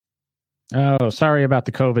Oh, sorry about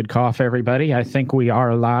the COVID cough, everybody. I think we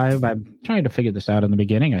are live. I'm trying to figure this out in the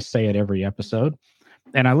beginning. I say it every episode,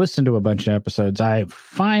 and I listened to a bunch of episodes. I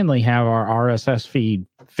finally have our RSS feed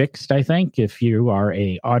fixed, I think. If you are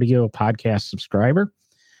a audio podcast subscriber,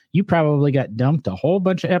 you probably got dumped a whole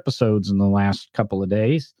bunch of episodes in the last couple of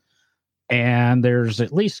days. And there's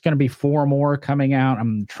at least going to be 4 more coming out.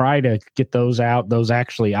 I'm trying to get those out. Those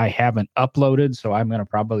actually I haven't uploaded, so I'm going to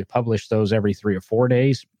probably publish those every 3 or 4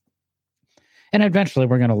 days. And eventually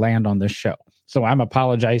we're going to land on this show. So I'm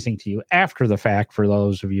apologizing to you after the fact for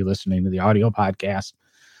those of you listening to the audio podcast,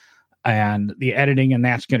 and the editing, and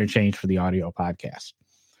that's going to change for the audio podcast.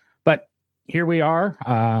 But here we are,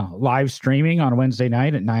 live streaming on Wednesday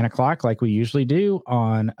night at 9 o'clock, like we usually do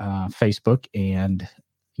on Facebook and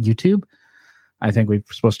YouTube. I think we're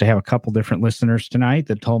supposed to have a couple different listeners tonight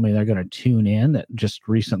that told me they're going to tune in that just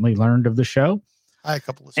recently learned of the show. Hi, a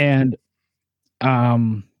couple listeners.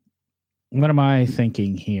 And what am I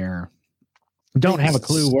thinking here? Don't have a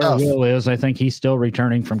clue where Will is. I think he's still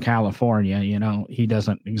returning from California. You know, he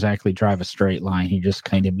doesn't exactly drive a straight line. He just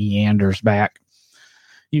kind of meanders back.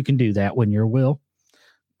 You can do that when you're Will.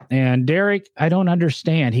 And Derek, I don't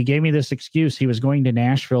understand. He gave me this excuse. He was going to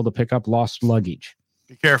Nashville to pick up lost luggage.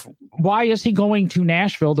 Be careful. Why is he going to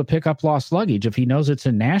Nashville to pick up lost luggage? If he knows it's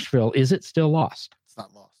in Nashville, is it still lost? It's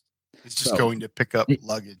not lost. He's just going to pick up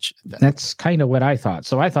luggage. That's kind of what I thought.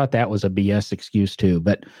 So I thought that was a BS excuse too,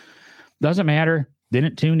 but doesn't matter.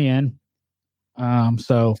 Didn't tune in.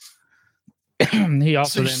 So he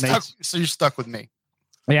also so you're stuck with me.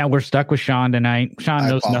 Yeah, we're stuck with Sean tonight. Sean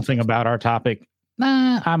knows nothing about our topic.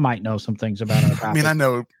 I might know some things about our topic. I mean, I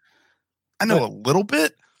know a little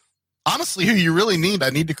bit. Honestly, who you really need, I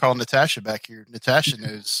need to call Natasha back here. Natasha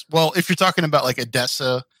knows. Well, if you're talking about like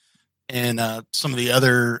Odessa and some of the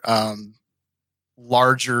other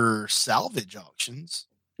larger salvage auctions.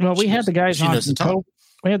 Well, we had the guys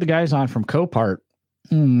on from Copart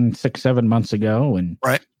 6-7 months ago, and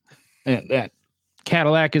right. And that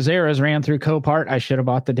Cadillac Azeras ran through Copart. I should have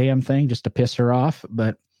bought the damn thing just to piss her off,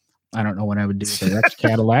 but I don't know what I would do with the next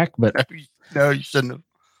Cadillac. But no, you shouldn't have.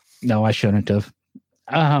 No, I shouldn't have.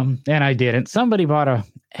 And I didn't. Somebody bought a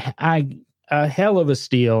hell of a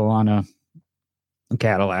steal on a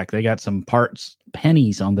Cadillac. They got some parts,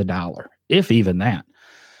 pennies on the dollar, if even that.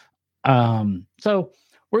 So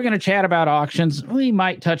we're going to chat about auctions. We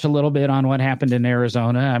might touch a little bit on what happened in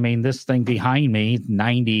Arizona. I mean, this thing behind me,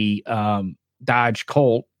 90 Dodge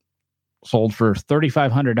Colt, sold for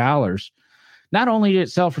 $3,500. Not only did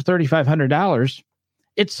it sell for $3,500,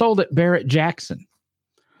 it sold at Barrett-Jackson.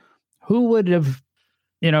 Who would have,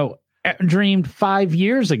 dreamed 5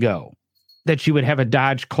 years ago that you would have a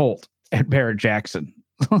Dodge Colt at Barrett-Jackson?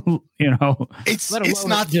 It's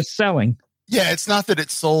not just selling. Yeah, it's not that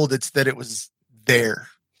it sold; it's that it was there.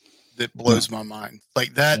 That blows my mind.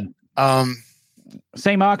 Like that.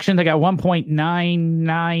 Same auction, they got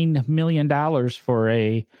 $1.99 million for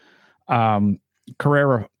a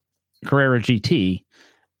Carrera GT,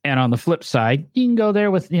 and on the flip side, you can go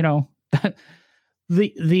there with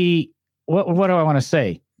what do I want to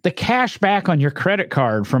say? The cash back on your credit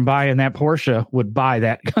card from buying that Porsche would buy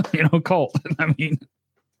that Colt. I mean,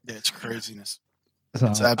 yeah, it's craziness. So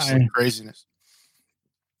it's absolute craziness.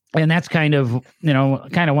 And that's kind of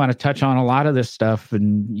want to touch on a lot of this stuff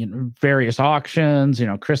and various auctions.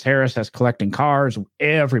 Chris Harris has collecting cars.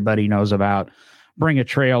 Everybody knows about Bring a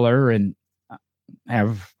Trailer and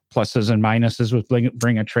have pluses and minuses with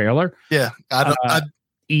Bring a Trailer. Yeah,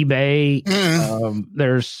 eBay.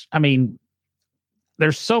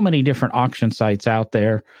 There's so many different auction sites out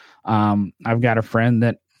there. I've got a friend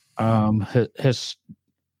that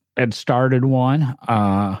had started one.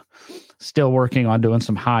 Still working on doing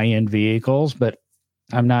some high-end vehicles, but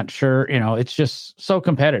I'm not sure, it's just so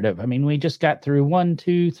competitive. I mean, we just got through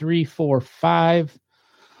 5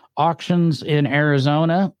 auctions in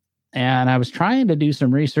Arizona, and I was trying to do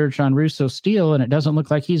some research on Russo Steel, and it doesn't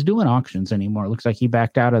look like he's doing auctions anymore. It looks like he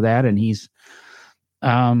backed out of that, and he's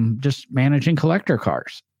just managing collector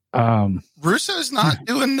cars. Russo's not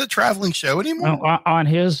doing the traveling show anymore? On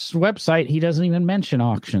his website, he doesn't even mention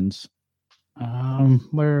auctions.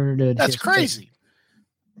 That's crazy.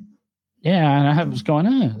 Yeah, and I was going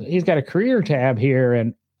on. He's got a career tab here,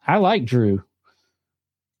 and I like Drew.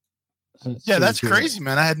 Yeah, that's crazy,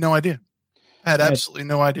 man. I had no idea. I had absolutely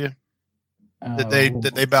no idea that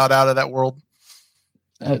they bowed out of that world.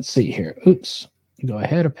 Let's see here. Oops. Go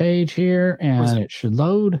ahead a page here, and it should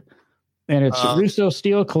load. And it's Russo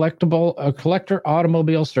Steel collector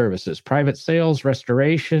automobile services, private sales,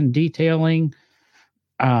 restoration, detailing,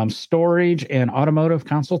 storage, and automotive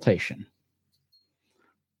consultation.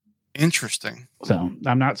 Interesting. So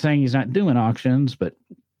I'm not saying he's not doing auctions, but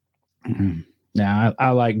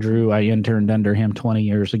I like Drew. I interned under him 20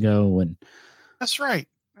 years ago, and that's right.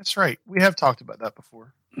 That's right. We have talked about that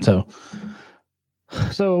before. So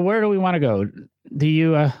where do we want to go? Do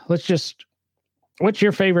you what's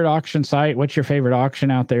your favorite auction site? What's your favorite auction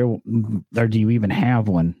out there? Or do you even have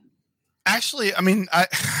one? Actually, I mean,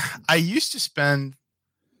 I used to spend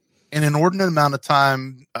an inordinate amount of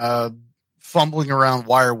time fumbling around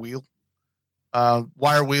Wire Wheel.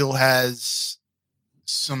 Wire Wheel has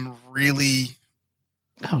some really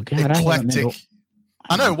eclectic.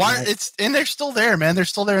 I know why and they're still there, man. They're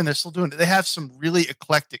still there and they're still doing it. They have some really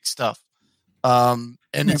eclectic stuff. And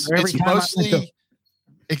it's mostly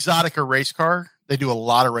exotic or race car. They do a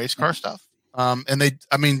lot of race car stuff. And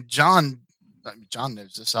John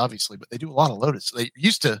knows this obviously, but they do a lot of Lotus. They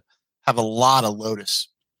used to have a lot of Lotus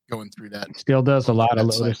going through that. Still does a lot of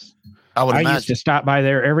Lotus. I used to stop by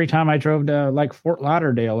there every time I drove to like Fort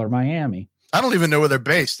Lauderdale or Miami. I don't even know where they're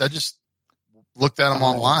based. I just looked at them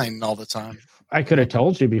online all the time. I could have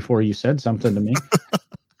told you before you said something to me.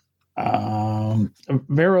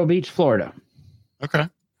 Vero Beach, Florida. Okay.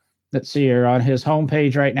 Let's see here on his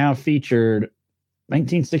homepage right now, featured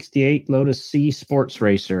 1968 Lotus C Sports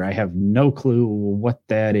Racer. I have no clue what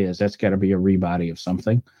that is. That's got to be a rebody of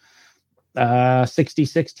something.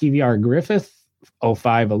 66 TVR Griffith,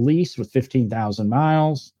 05 Elise with 15,000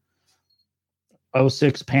 miles.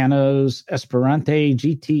 06 Panos Esperante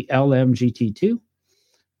GT-LM GT2.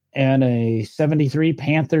 And a 73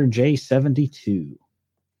 Panther J72. I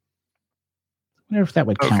wonder if that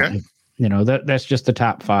would count. Okay. You know, that's just the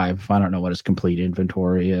top 5. I don't know what his complete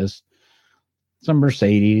inventory is. Some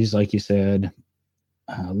Mercedes, like you said.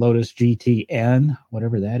 Lotus GTN,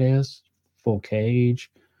 whatever that is. Full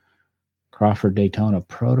cage. Crawford Daytona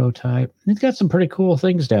prototype. He's got some pretty cool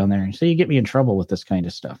things down there. So you get me in trouble with this kind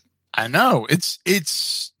of stuff. I know. It's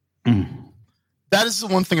that is the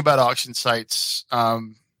one thing about auction sites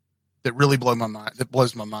that really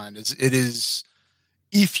blows my mind. It is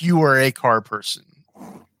if you are a car person,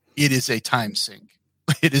 it is a time sink.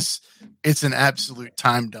 It's an absolute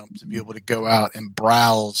time dump to be able to go out and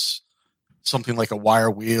browse something like a Wire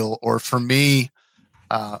Wheel. Or for me,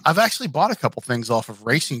 I've actually bought a couple things off of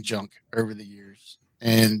Racing Junk over the years.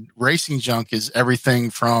 And Racing Junk is everything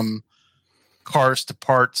from cars to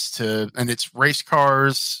parts and it's race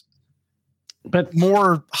cars, but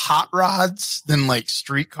more hot rods than like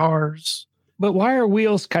street cars. But Wire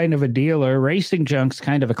Wheel's kind of a dealer. Racing Junk's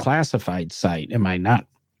kind of a classified site. Am I not?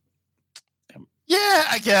 Yeah,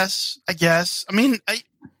 I guess. I mean,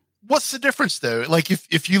 what's the difference though? Like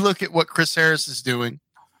if you look at what Chris Harris is doing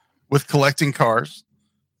with collecting cars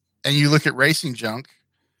and you look at Racing Junk,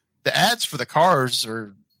 the ads for the cars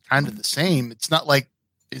are kind of the same. It's not like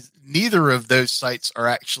neither of those sites are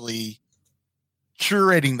actually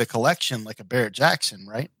curating the collection like a Barrett Jackson,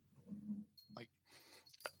 right?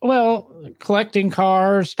 Well,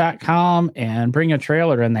 collectingcars.com and Bring a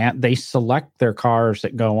Trailer in that, they select their cars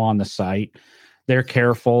that go on the site. They're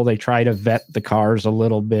careful. They try to vet the cars a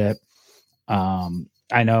little bit.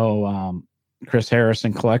 I know Chris Harris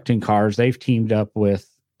and Collecting Cars, they've teamed up with,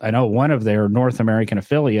 I know one of their North American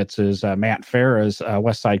affiliates is Matt Farah's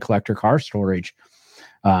Westside Collector Car Storage.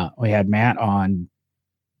 We had Matt on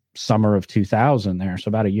summer of 2000 there, so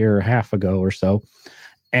about a year and a half ago or so,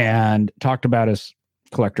 and talked about his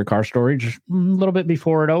collector car storage a little bit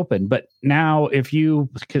before it opened. But now if you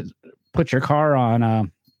could put your car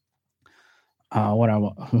on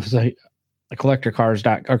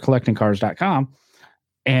collectingcars.com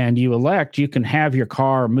and you elect, you can have your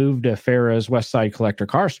car moved to Farah's Westside Collector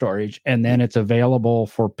Car Storage, and then it's available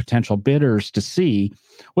for potential bidders to see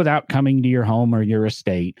without coming to your home or your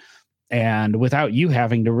estate and without you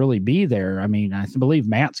having to really be there. I mean, I believe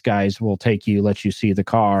Matt's guys will let you see the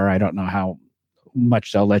car. I don't know how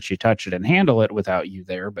much they'll let you touch it and handle it without you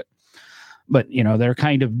there, but you know, they're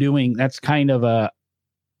kind of doing, that's kind of a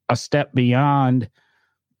step beyond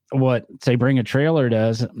what, say, Bring a Trailer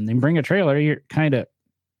does. And then Bring a Trailer, you're kind of,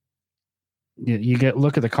 you get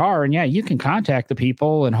look at the car, and yeah, you can contact the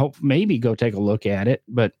people and hope maybe go take a look at it.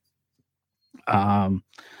 But I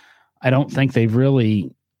don't think they've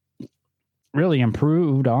really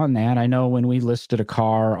improved on that. I know when we listed a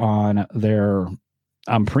car on their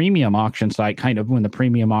premium auction site, kind of when the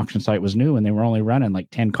premium auction site was new and they were only running like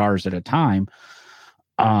 10 cars at a time,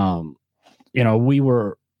 you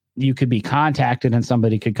know, you could be contacted and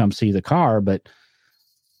somebody could come see the car, but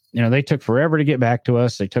you know, they took forever to get back to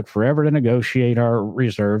us. They took forever to negotiate our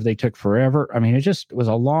reserve. They took forever. I mean, it just was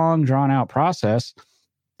a long, drawn out process.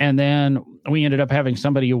 And then we ended up having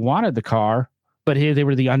somebody who wanted the car, but hey, they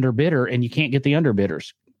were the underbidder, and you can't get the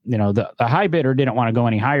underbidders. the high bidder didn't want to go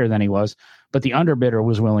any higher than he was, but the underbidder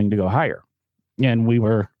was willing to go higher. And we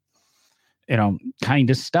were, kind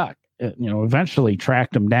of stuck. Eventually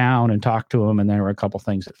tracked him down and talked to him, and there were a couple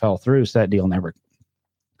things that fell through, so that deal never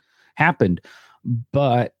happened.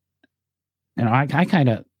 But I kind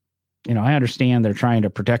of, I understand they're trying to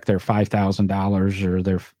protect their $5,000 or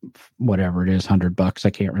their whatever it is, $100. I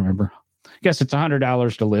can't remember. I guess it's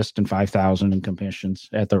 $100 to list and $5,000 in commissions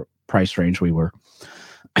at the price range we were.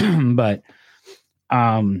 But,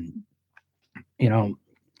 to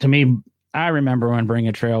me, I remember when Bring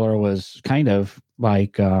a Trailer was kind of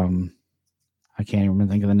like, I can't even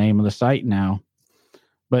think of the name of the site now,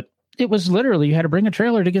 but it was literally, you had to bring a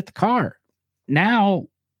trailer to get the car. Now,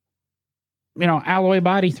 alloy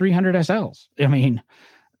body 300 SLs. I mean,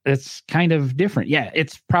 it's kind of different. Yeah,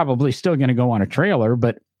 it's probably still going to go on a trailer,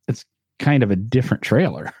 but it's kind of a different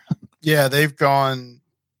trailer. Yeah, they've gone,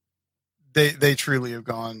 they truly have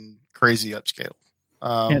gone crazy upscale.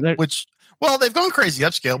 They've gone crazy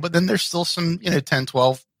upscale, but then there's still some, $10,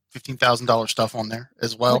 $12, $15,000 stuff on there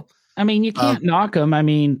as well. I mean, you can't knock them. I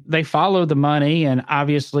mean, they follow the money, and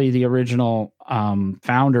obviously the original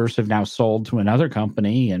founders have now sold to another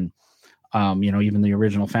company, and even the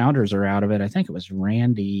original founders are out of it. I think it was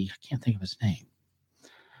Randy. I can't think of his name,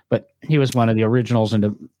 but he was one of the originals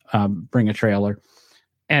into Bring a Trailer,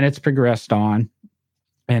 and it's progressed on.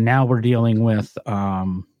 And now we're dealing with,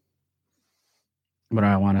 what do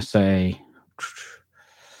I want to say?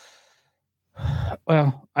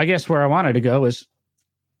 Well, I guess where I wanted to go is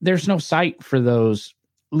there's no site for those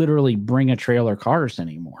literally Bring a Trailer cars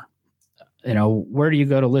anymore. Where do you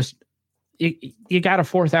go to list? You got a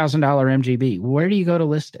 $4,000 MGB. Where do you go to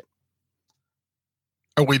list it?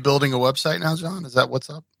 Are we building a website now, John? Is that what's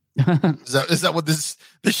up? Is that what this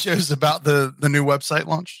show's about? The new website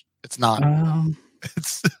launch? It's not.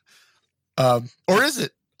 It's or is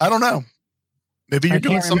it? I don't know. Maybe you're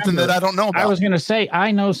doing something that I don't know about. I was going to say,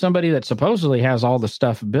 I know somebody that supposedly has all the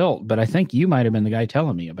stuff built, but I think you might have been the guy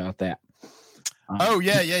telling me about that.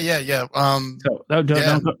 Yeah.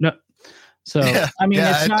 So, I mean,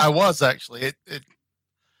 it's not, I was actually.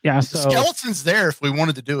 The skeleton's there if we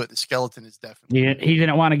wanted to do it. The skeleton is definitely. Yeah, he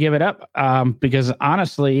didn't want to give it up because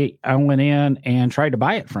honestly, I went in and tried to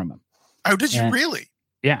buy it from him. Oh, did you really?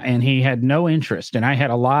 Yeah, and he had no interest, and I had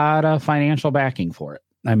a lot of financial backing for it.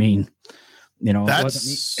 I mean,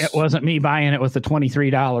 it wasn't me buying it with the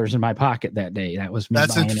 $23 in my pocket that day. That was me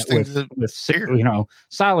buying it with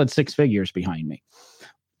solid six figures behind me.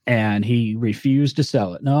 And he refused to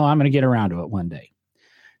sell it. No, I'm going to get around to it one day.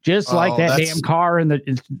 Just like that damn car in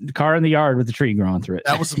the yard with the tree growing through it.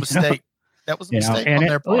 That was a mistake. That was a mistake on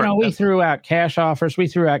their part. We threw out cash offers. We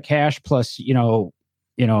threw out cash plus,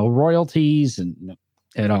 royalties, and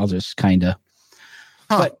it all just kind of.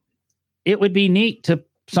 But it would be neat to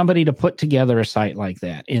somebody to put together a site like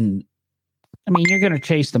that. And I mean, you're going to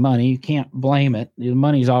chase the money. You can't blame it. The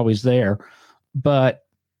money's always there, but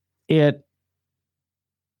I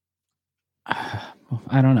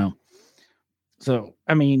don't know. So,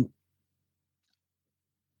 I mean,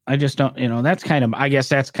 I just don't, I guess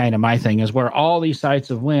that's kind of my thing, is where all these sites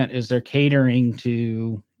have went is they're catering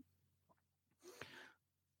to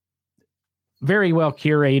very well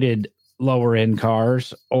curated lower end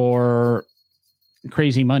cars or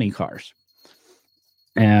crazy money cars.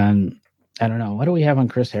 And I don't know, what do we have on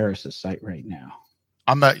Chris Harris's site right now?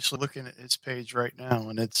 I'm actually looking at his page right now,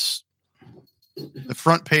 and it's the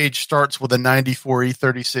front page starts with a 94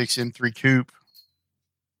 E36 M3 coupe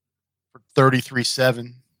for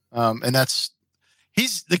 $33,700. And that's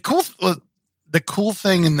the cool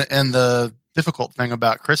thing and the difficult thing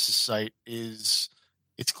about Chris's site is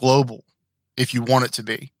it's global if you want it to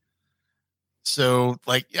be. So,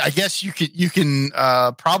 like, I guess you can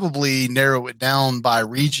probably narrow it down by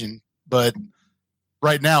region, but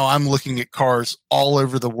right now I'm looking at cars all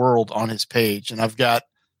over the world on his page, and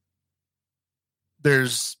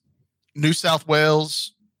there's New South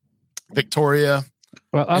Wales, Victoria,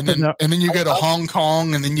 and then you go to Hong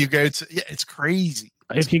Kong, and then you go to it's crazy.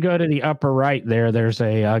 If you go to the upper right there's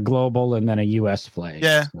a global and then a U.S. flag.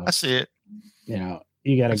 Yeah, so, I see it.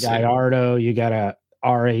 You got a Gallardo, you got a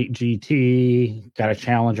R8 GT, got a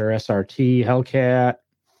Challenger SRT, Hellcat,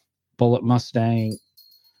 Bullet Mustang.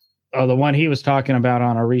 Oh, the one he was talking about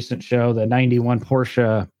on a recent show, the 91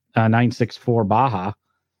 Porsche 964 Baja.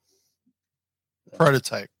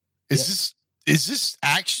 Prototype. Is this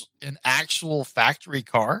an actual factory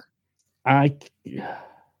car? I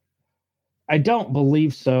don't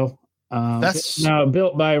believe so.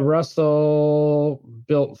 Built by Russell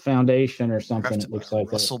Built Foundation or something. It looks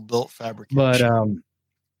like Russell Built Fabrication.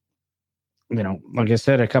 But like I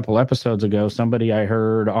said a couple episodes ago, somebody I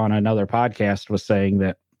heard on another podcast was saying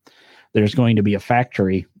that there's going to be a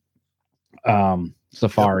factory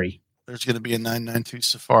Safari. Yep. There's going to be a 992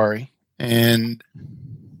 Safari, and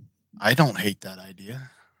I don't hate that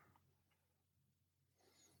idea.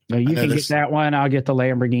 So you can get that one. I'll get the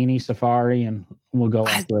Lamborghini Safari, and we'll go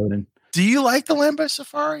off-roading. Do you like the Lambo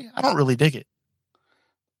Safari? I don't really dig it.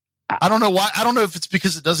 I don't know why. I don't know if it's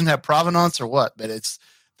because it doesn't have provenance or what, but it's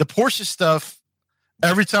the Porsche stuff.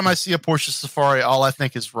 Every time I see a Porsche Safari, all I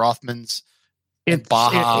think is Rothmans and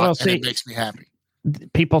Baja, and it makes me happy.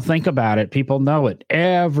 People think about it. People know it.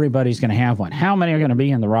 Everybody's going to have one. How many are going to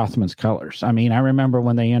be in the Rothmans colors? I mean, I remember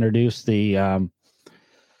when they introduced the, I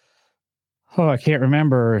can't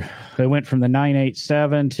remember. They went from the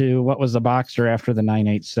 987 to what was the Boxster after the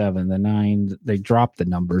 987? They dropped the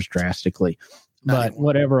numbers drastically. But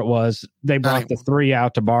whatever it was, they brought the 3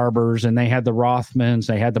 out to Barbers, and they had the Rothmans,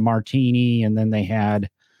 they had the Martini, and then they had,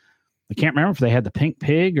 I can't remember if they had the Pink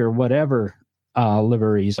Pig or whatever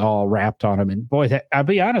liveries all wrapped on them. And boy, I'll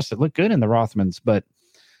be honest, it looked good in the Rothmans, but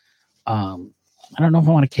I don't know if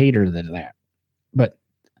I want to cater to that. But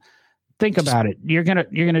think about it. You're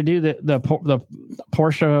gonna do the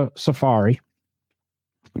Porsche Safari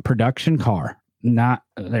production car.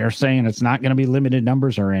 They're saying it's not going to be limited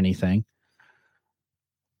numbers or anything.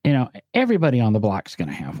 Everybody on the block is going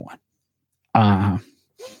to have one.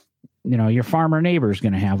 Your farmer neighbor is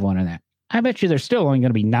going to have one of that. I bet you there's still only going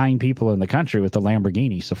to be 9 people in the country with the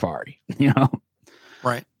Lamborghini Safari.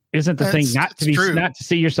 Right? Isn't the thing not to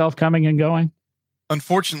see yourself coming and going?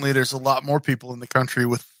 Unfortunately, there's a lot more people in the country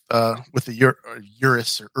with the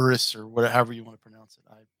Urus or Urus or whatever you want to pronounce it.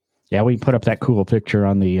 Yeah, we put up that cool picture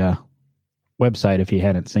on the website if you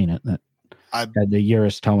hadn't seen it. That had the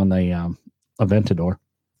Urus towing the Aventador.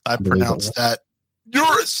 I pronounced that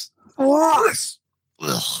Urus. Urus.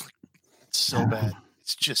 Ugh, it's so bad.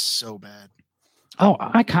 It's just so bad. Oh,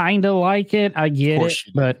 I kind of like it. I get it,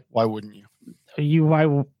 but why wouldn't you?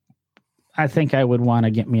 I think I would want to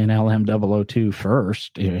get me an LM002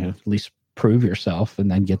 first, at least prove yourself, and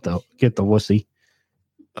then get the wussy.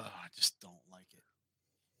 I just don't like it.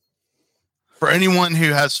 For anyone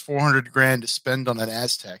who has $400,000 to spend on an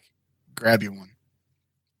Aztec, grab you one.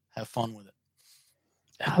 Have fun with it.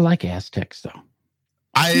 I like Aztecs though.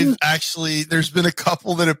 There's been a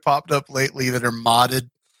couple that have popped up lately that are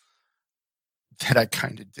modded that I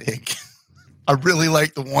kind of dig. I really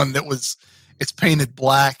like the one it's painted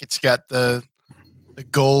black. It's got the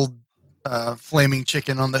gold flaming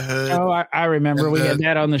chicken on the hood. Oh, I remember we had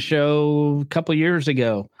that on the show a couple years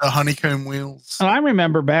ago. The honeycomb wheels. Oh, I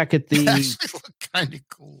remember back at the actually looked kind of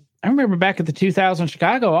cool. I remember back at the 2000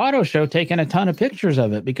 Chicago Auto Show taking a ton of pictures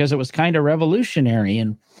of it because it was kind of revolutionary.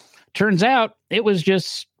 And turns out it was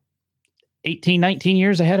just 18, 19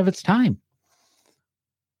 years ahead of its time.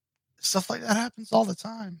 Stuff like that happens all the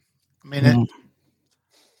time. I mean,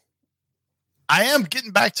 I am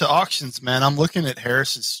getting back to auctions, man. I'm looking at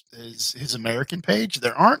Harris's his American page.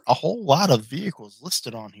 There aren't a whole lot of vehicles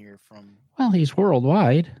listed on here from. Well, he's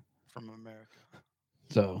worldwide from America.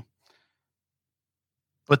 So.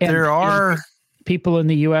 But there are people in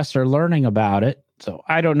the U.S. are learning about it. So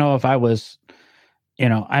I don't know if I was,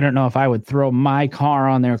 I don't know if I would throw my car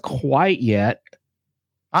on there quite yet.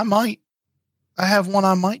 I might. I have one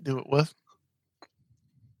I might do it with.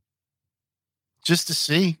 Just to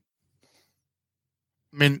see.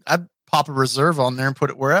 I mean, I'd pop a reserve on there and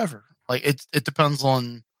put it wherever. Like it depends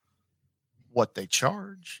on what they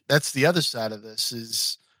charge. That's the other side of this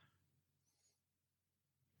is.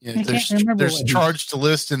 There's charge to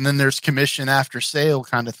list and then there's commission after sale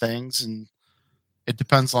kind of things. And it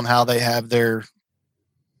depends on how they have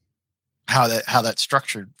how that's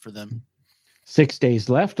structured for them. 6 days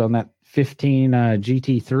left on that 15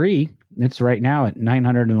 GT3. It's right now at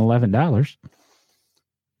 $911.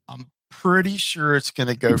 I'm pretty sure it's going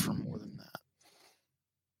to go for more than that.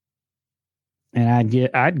 And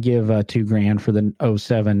I'd give $2,000 for the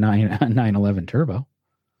 07 911 turbo.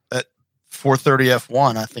 430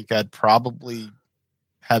 F1, I think I'd probably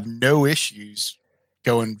have no issues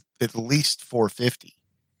going at least 450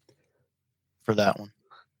 for that one.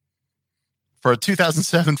 For a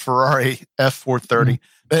 2007 Ferrari F430,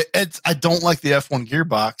 I don't like the F1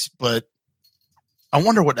 gearbox, but I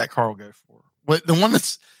wonder what that car will go for. But the one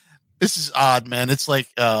this is odd, man. It's like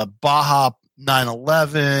Baja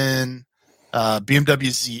 911, BMW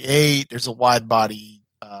Z8. There's a wide body.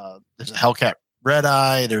 There's a Hellcat Red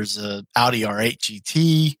Eye, there's a Audi R8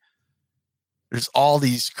 GT. There's all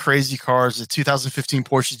these crazy cars, the 2015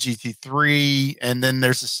 Porsche GT3, and then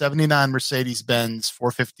there's a 79 Mercedes-Benz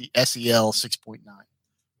 450 SEL 6.9.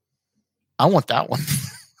 I want that one.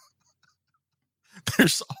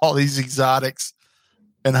 there's all these exotics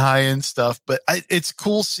and high end stuff. But it's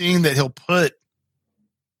cool seeing that he'll put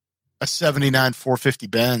a 79 450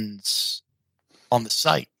 Benz on the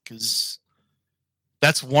site, because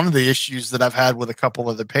that's one of the issues that I've had with a couple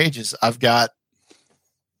other pages.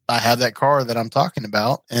 I have that car that I'm talking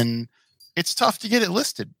about, and it's tough to get it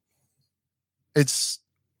listed. It's,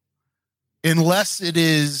 unless it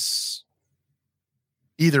is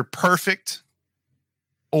either perfect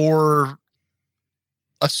or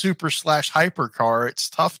a super / hyper car, it's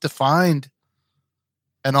tough to find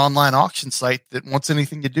an online auction site that wants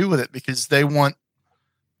anything to do with it, because they want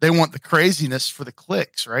the craziness for the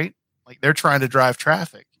clicks, right? Like they're trying to drive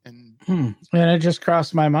traffic. And it just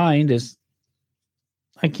crossed my mind is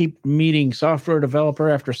I keep meeting software developer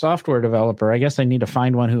after software developer. I guess I need to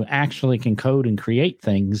find one who actually can code and create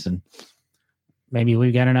things, and maybe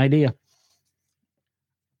we've got an idea.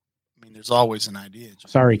 I mean, there's always an idea.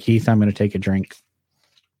 Sorry, Keith, I'm going to take a drink.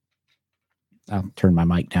 I'll turn my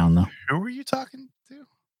mic down, though. Who were you talking to?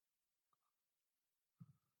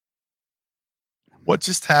 What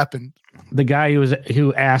just happened? The guy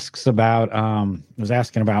who asks about was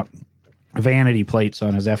asking about vanity plates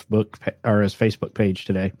on his Facebook page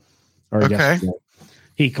today. Or okay. Yesterday.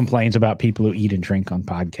 He complains about people who eat and drink on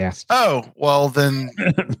podcasts. Oh, well then,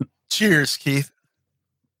 cheers, Keith.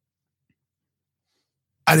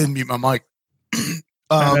 I didn't mute my mic.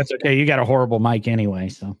 No, that's okay. You got a horrible mic anyway,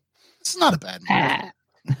 so it's not a bad mic.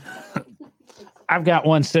 I've got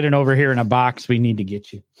one sitting over here in a box. We need to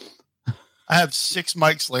get you. I have 6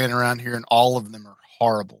 mics laying around here, and all of them are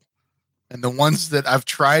horrible. And the ones that I've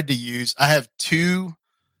tried to use, I have 2.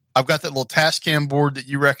 I've got that little Tascam board that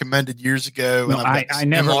you recommended years ago. No, and I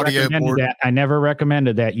never recommended that. I never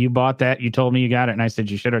recommended that. You bought that. You told me you got it, and I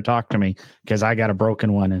said you should have talked to me, because I got a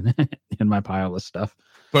broken one in my pile of stuff.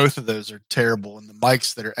 Both of those are terrible, and the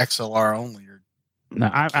mics that are XLR only are.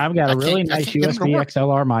 No, I've got a really nice USB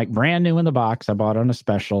XLR mic, brand new in the box. I bought on a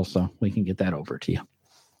special, so we can get that over to you.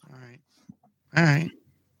 All right.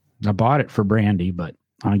 I bought it for Brandy, but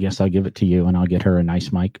I guess I'll give it to you, and I'll get her a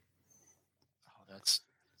nice mic. Oh, that's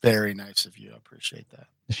very nice of you. I appreciate that.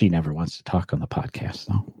 She never wants to talk on the podcast,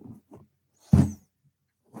 though.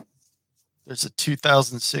 There's a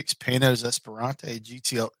 2006 Panos Esperante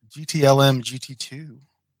GTLM GT2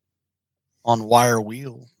 on wire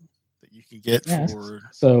wheel that you can get for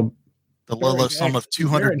the low sum of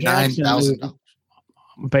 $209,000.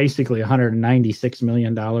 Basically $196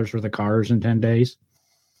 million worth of cars in 10 days.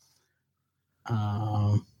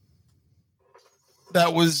 That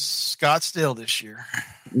was Scottsdale this year.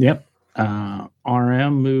 Yep.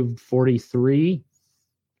 RM moved 43.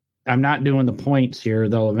 I'm not doing the points here.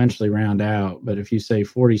 They'll eventually round out. But if you say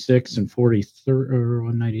 46 and 43, or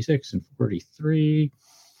 196 and 43,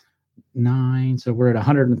 9. So we're at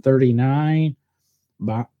 139.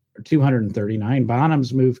 239.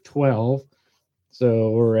 Bonhams moved 12.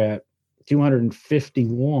 So we're at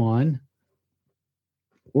 251.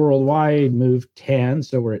 Worldwide moved 10.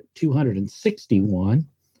 So we're at 261.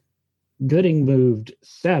 Gooding moved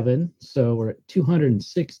 7. So we're at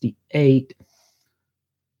 268.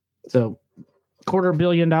 So $250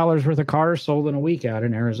 million worth of cars sold in a week out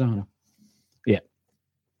in Arizona. Yeah.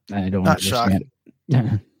 I don't understand.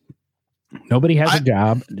 Nobody has a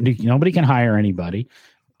job. Nobody can hire anybody.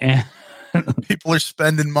 And people are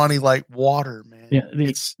spending money like water, man. Yeah,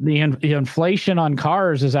 the inflation on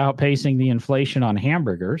cars is outpacing the inflation on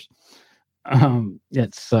hamburgers. I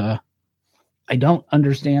don't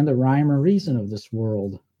understand the rhyme or reason of this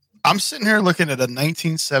world. I'm sitting here looking at a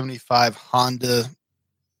 1975 Honda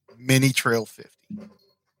Mini Trail 50.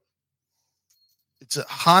 It's a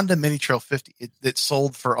Honda Mini Trail 50. It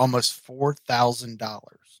sold for almost $4,000.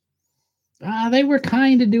 They were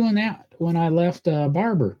kind of doing that when I left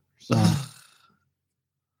Barber. So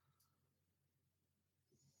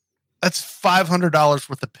that's $500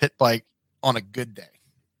 worth of pit bike on a good day.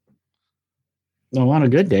 No, on a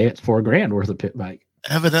good day, it's $4,000 worth of pit bike.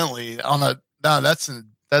 Evidently, that's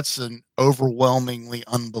an overwhelmingly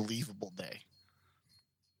unbelievable day.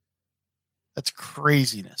 That's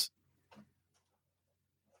craziness.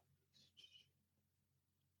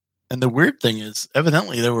 And the weird thing is,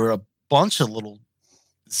 evidently, there were a bunch of little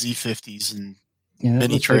Z50s and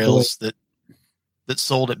mini trails that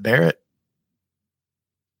sold at Barrett.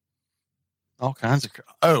 All kinds of.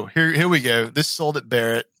 Oh, here we go. This sold at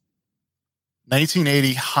Barrett.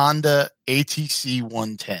 1980 Honda ATC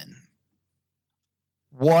 110.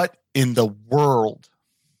 What in the world?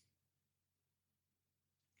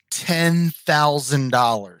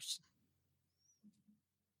 $10,000.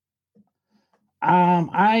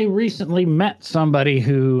 I recently met somebody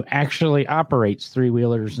who actually operates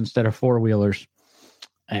 3-wheelers instead of 4-wheelers.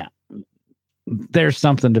 Yeah, there's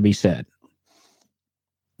something to be said.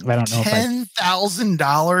 I don't know.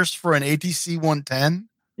 $10,000 for an ATC 110.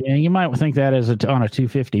 Yeah, you might think that is on a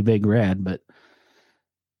 250 Big Red, but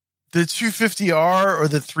the 250R or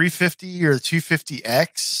the 350 or the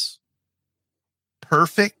 250X,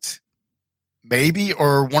 perfect, maybe,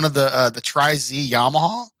 or one of the Tri-Z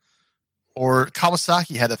Yamaha, or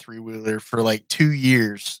Kawasaki had a 3-wheeler for like 2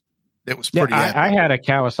 years. That was pretty. I had a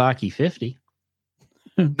Kawasaki 50.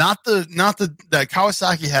 Not the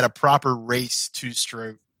Kawasaki had a proper race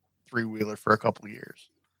 2-stroke 3-wheeler for a couple of years.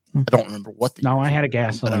 I don't remember what the. No, I had a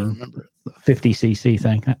gasoline. I remember it. 50cc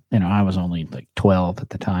thing. I was only like 12 at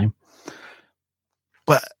the time.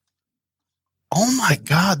 But oh my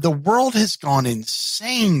God, the world has gone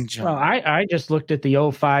insane, John. Well, I just looked at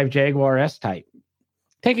the 05 Jaguar S-Type.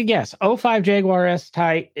 Take a guess. 05 Jaguar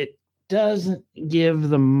S-Type. It doesn't give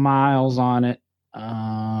the miles on it.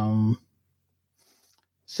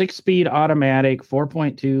 6-speed automatic,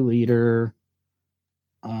 4.2 liter.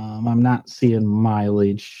 I'm not seeing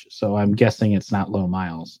mileage, so I'm guessing it's not low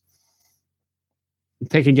miles.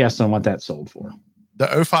 Take a guess on what that sold for. The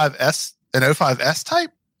 05S, an 05S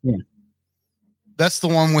type? Yeah. That's the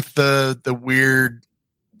one with the weird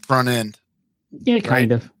front end. Yeah,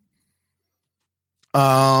 kind of.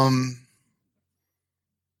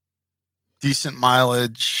 Decent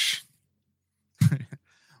mileage.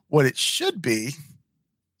 What it should be,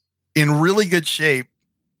 in really good shape,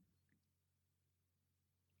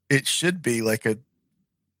 it should be like a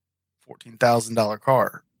 $14,000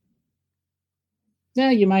 car. Yeah,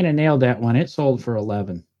 you might have nailed that one. It sold for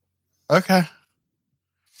 11. Okay.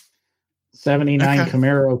 79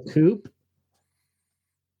 Camaro Coupe.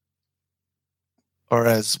 Or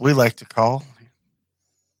as we like to call,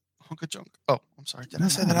 Hunka Junk. Oh, I'm sorry. Did I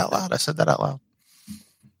say that out loud? I said that out loud.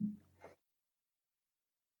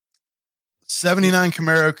 79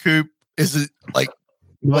 Camaro Coupe. Is it like,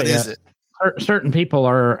 what is it? Certain people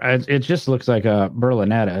are, it just looks like a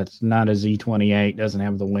Berlinetta. It's not a Z28, doesn't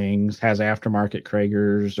have the wings, has aftermarket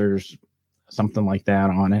Kragers or something like that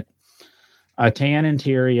on it. A tan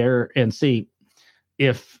interior. And see,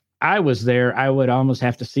 if I was there, I would almost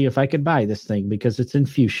have to see if I could buy this thing because it's in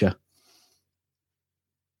fuchsia.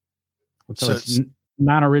 So it's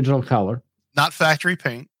not original color. Not factory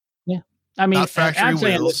paint. Yeah. I mean, I'm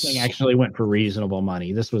saying this thing actually went for reasonable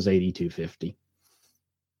money. This was $8,250.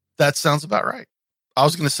 That sounds about right. I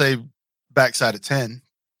was going to say backside of 10.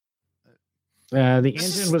 The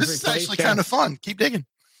engine was this is actually kind of fun. Keep digging.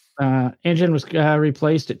 Engine was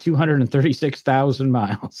replaced at 236,000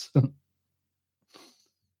 miles.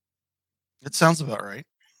 It sounds about right.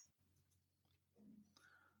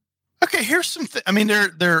 Okay, here's some. I mean,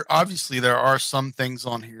 there obviously there are some things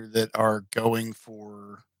on here that are going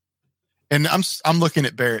for, and I'm looking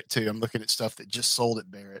at Barrett too. I'm looking at stuff that just sold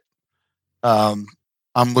at Barrett.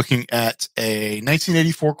 I'm looking at a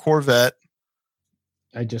 1984 Corvette.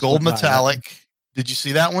 I just gold metallic. Did you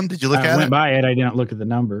see that one? Did you look at it? I went by it. I didn't look at the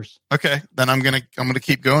numbers. Okay, then I'm gonna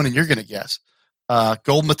keep going, and you're gonna guess.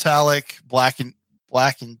 Gold metallic, black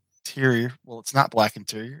interior. Well, it's not black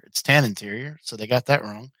interior. It's tan interior. So they got that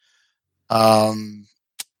wrong.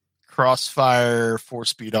 Crossfire,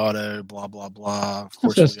 4-speed auto, blah blah blah. Of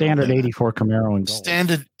course, it's a standard 84 Camaro and gold.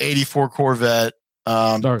 Standard 84 Corvette.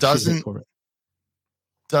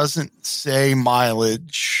 Doesn't say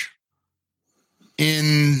mileage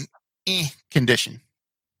in condition.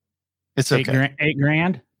 It's okay.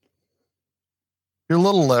 $8,000. You're a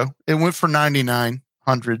little low. It went for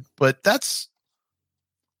 9,900, but that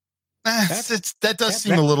does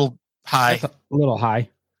seem a little high. A little high.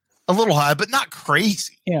 A little high, but not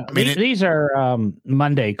crazy. Yeah, I mean, these are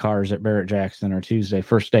Monday cars at Barrett Jackson, or Tuesday,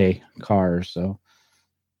 first day cars. So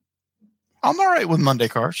I'm all right with Monday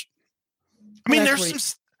cars. I mean,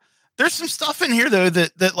 there's some stuff in here though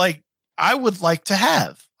that like I would like to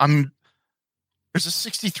have. There's a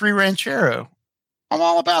 63 Ranchero. I'm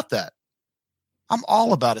all about that. I'm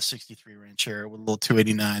all about a 63 Ranchero with a little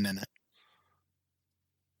 289 in it.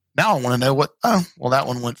 Now I want to know what. Oh, well, that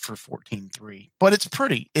one went for 14.3, but it's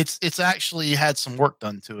pretty. It's actually had some work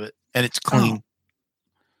done to it, and it's clean.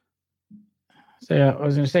 So I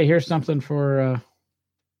was going to say, here's something for.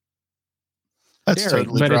 That's Derek,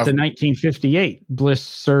 totally. But it's a 1958 Bliss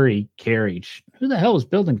Surrey carriage. Who the hell was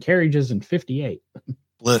building carriages in '58?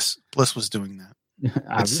 Bliss was doing that.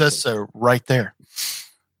 It says so right there.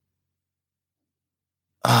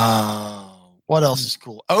 What else is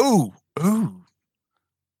cool? Oh.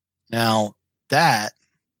 Now, that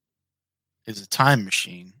is a time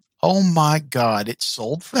machine. Oh, my God. It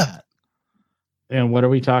sold for that. And what are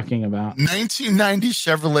we talking about? 1990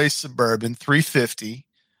 Chevrolet Suburban 350.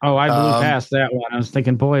 Oh, I blew past that one. I was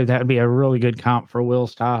thinking, boy, that'd be a really good comp for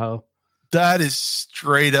Will's Tahoe. That is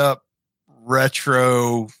straight up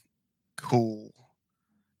retro cool.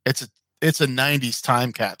 It's a 90s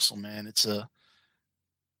time capsule, man. It's a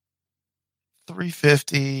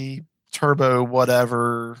 350 turbo,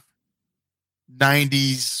 whatever,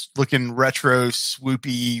 90s looking retro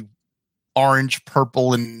swoopy orange,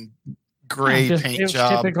 purple, and gray paint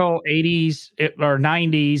job. Typical 80s or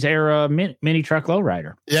 90s era mini truck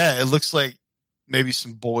lowrider. Yeah, it looks like maybe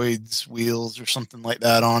some Boyd's wheels or something like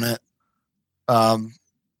that on it. And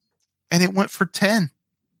it went for 10.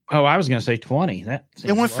 Oh, I was going to say 20.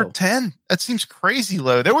 It went for 10. That seems crazy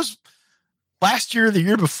low. There was last year, the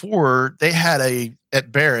year before, they had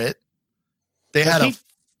at Barrett. They had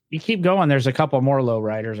you keep going. There's a couple more low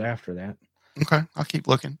riders after that. Okay, I'll keep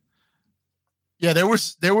looking. Yeah, there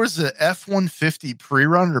was a F-150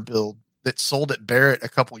 pre-runner build that sold at Barrett a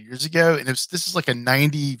couple years ago, and this is like a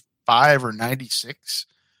 95 or 96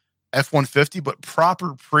 F-150, but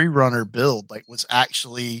proper pre-runner build, like was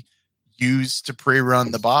actually used to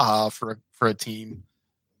pre-run the Baja for a team.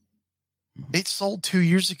 It sold 2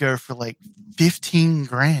 years ago for like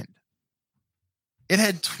 $15,000. It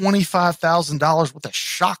had $25,000 worth of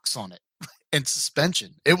shocks on it and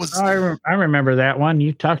suspension. It was. I remember that one.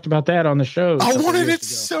 You talked about that on the show. I wanted it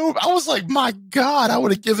so. I was like, my God! I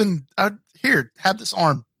would have given. Here, have this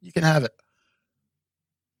arm. You can have it.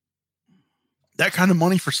 That kind of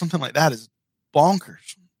money for something like that is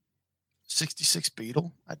bonkers. 66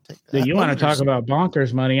 Beetle. I'd take that. You want to talk about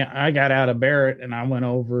bonkers money? I got out of Barrett and I went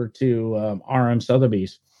over to RM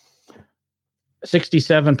Sotheby's.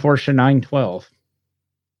 67 Porsche 912.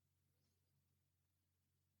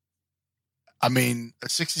 I mean, a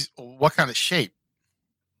 60. What kind of shape?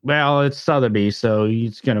 Well, it's Sotheby's, so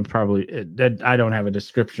it's going to probably. I don't have a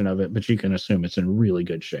description of it, but you can assume it's in really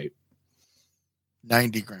good shape.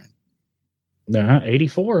 $90,000.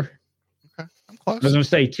 84. Okay, I'm close. I was going to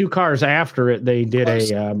say 2 cars after it, they did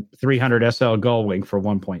a 300 SL Gullwing for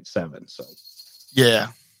 1.7. So, yeah,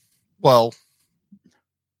 well,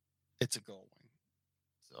 it's a Gullwing.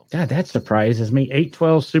 So, God, that surprises me.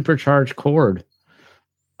 812 supercharged Cord,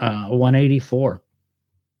 184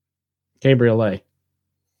 Cabriolet.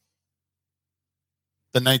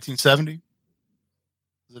 The 1970,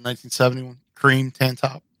 the 1971 cream tan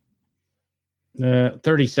top.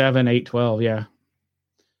 37 812, yeah.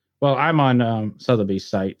 Well, I'm on Sotheby's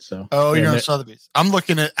site, so. Oh, you're on Sotheby's. I'm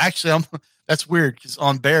looking at that's weird because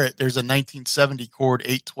on Barrett there's a 1970 Cord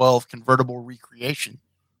 812 convertible recreation.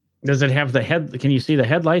 Does it have the head? Can you see the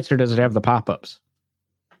headlights, or does it have the pop-ups?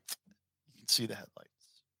 You can see the headlights.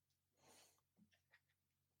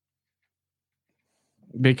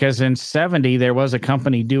 Because in 70 there was a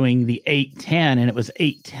company doing the 810, and it was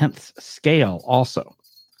 8/10 scale also.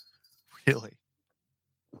 Really?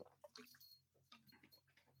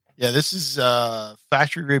 Yeah, this is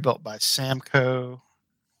factory rebuilt by Samco.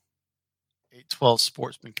 812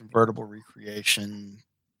 Sportsman convertible recreation.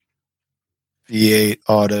 V8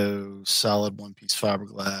 auto, solid one-piece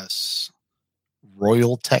fiberglass.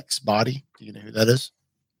 Royal Tex body. Do you know who that is?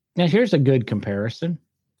 Now, here's a good comparison.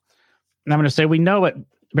 And I'm going to say we know at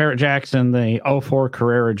Barrett Jackson, the 04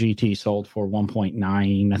 Carrera GT sold for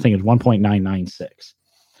 1.9. I think it's 1.996.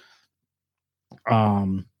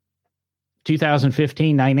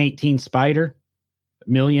 2015 918 Spider,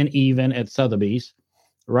 million even at Sotheby's.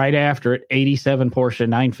 Right after it, 87 Porsche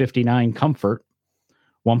 959 Comfort,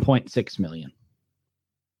 1.6 million.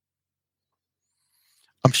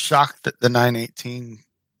 I'm shocked that the 918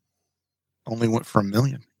 only went for $1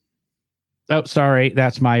 million. Oh, sorry,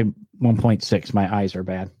 that's my 1.6. My eyes are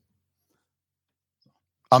bad.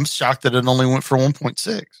 I'm shocked that it only went for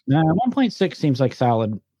 1.6. No, 1.6 seems like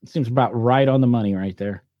solid. It seems about right on the money right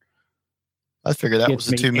there. I figured that was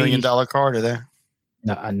a $2 million car today.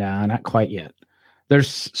 No, not quite yet.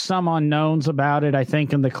 There's some unknowns about it, I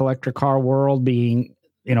think, in the collector car world, being,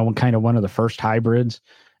 kind of one of the first hybrids,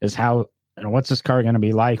 is how, what's this car going to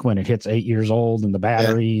be like when it hits 8 years old, and the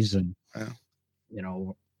batteries and,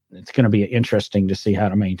 it's going to be interesting to see how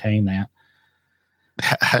to maintain that.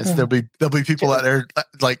 There'll be people out there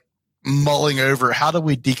like mulling over, how do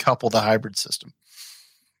we decouple the hybrid system?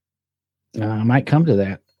 I might come to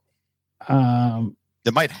that.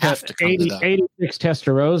 It might have to come to that. 86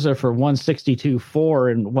 Testarossa for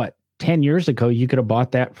 162.4, and 10 years ago you could have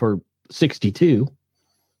bought that for 62.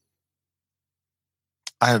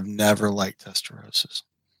 I have never liked Testarossas.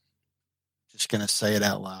 Just gonna say it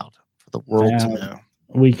out loud for the world to know.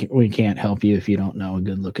 We can't help you if you don't know a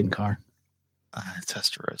good looking car.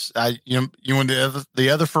 Testarossa. You want the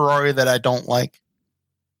other Ferrari that I don't like?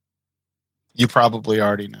 You probably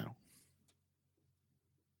already know.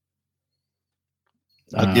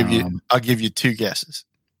 I'll give you two guesses.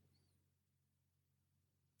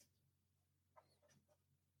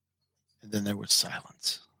 And then there was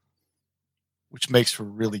silence, which makes for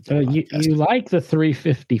really good. You like the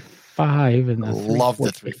 355 and the love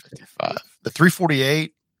the 355, the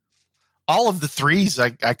 348, all of the threes.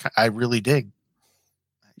 I really dig.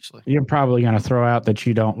 Actually, you're probably going to throw out that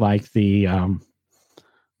you don't like the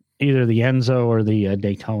either the Enzo or the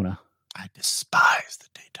Daytona. I despise the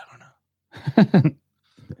Daytona.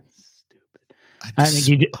 I think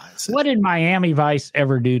you did. What did Miami Vice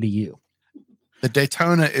ever do to you? The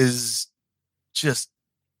Daytona is just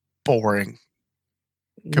boring.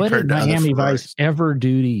 What did Miami Vice ever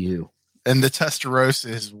do to you? And the Testarossa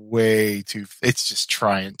is way too. It's just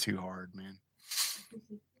trying too hard, man.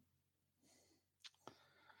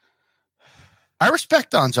 I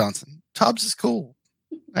respect Don Johnson. Tubbs is cool.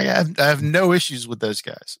 I have no issues with those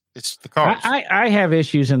guys. It's the cars. I have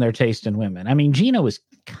issues in their taste in women. I mean, Gina was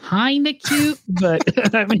kind of cute,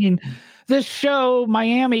 but I mean, this show,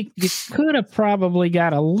 Miami, you could have probably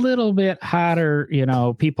got a little bit hotter,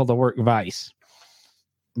 people to work Vice.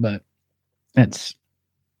 But it's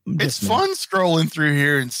fun scrolling through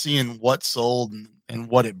here and seeing what sold and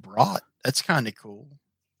what it brought. That's kind of cool.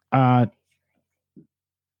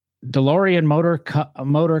 DeLorean motor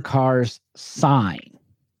cars sign.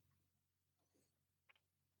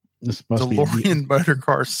 This supposed DeLorean motor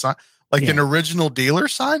car sign, like an original dealer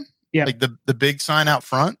sign. Yeah, like the big sign out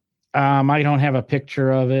front. I don't have a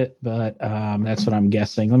picture of it, but that's what I'm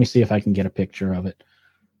guessing. Let me see if I can get a picture of it.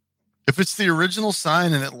 If it's the original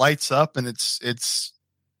sign and it lights up and it's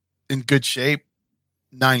in good shape,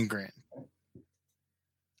 $9,000.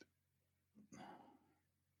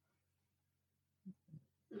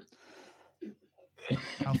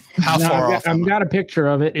 How far off? I've got a picture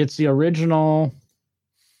of it. It's the original.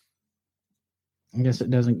 I guess it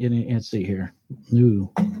doesn't get any. Let's see here.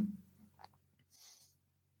 Ooh.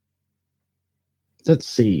 Let's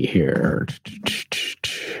see here.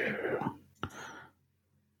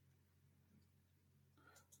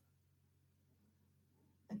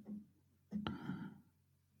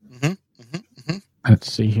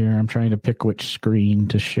 Let's see here. I'm trying to pick which screen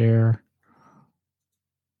to share.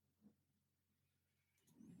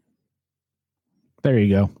 There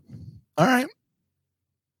you go. All right.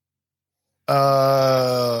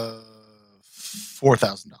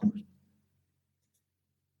 $4,000.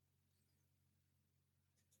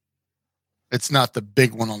 It's not the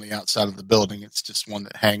big one on the outside of the building. It's just one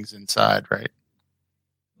that hangs inside, right?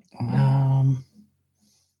 I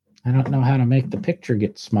don't know how to make the picture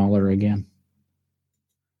get smaller again.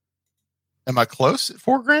 Am I close at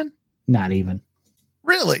 $4,000? Not even.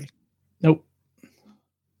 Really? Nope.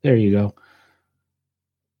 There you go.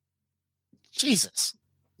 Jesus.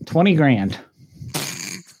 $20,000.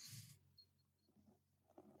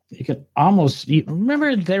 You could almost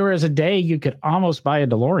remember there was a day you could almost buy a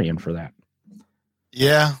DeLorean for that.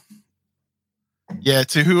 Yeah. Yeah.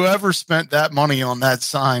 To whoever spent that money on that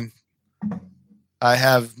sign, I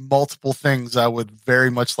have multiple things I would very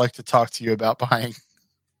much like to talk to you about buying.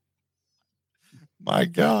 My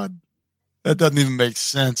God. That doesn't even make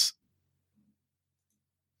sense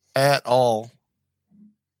at all.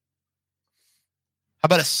 How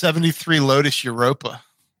about a 73 Lotus Europa?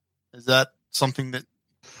 Is that something that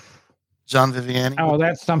John Viviani? Oh,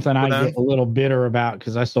 that's something I get a little bitter about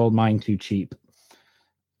because I sold mine too cheap.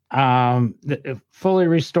 Fully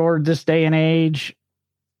restored this day and age,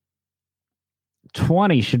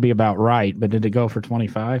 20 should be about right, but did it go for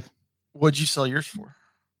 25? What'd you sell yours for?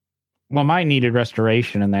 Well, mine needed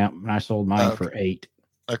restoration and I sold mine for 8.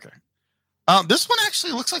 Okay. This one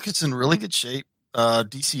actually looks like it's in really good shape.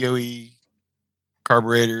 DCOE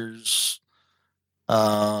carburetors,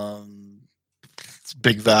 it's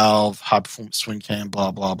big valve, high performance swing cam,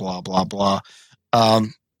 blah, blah, blah, blah, blah.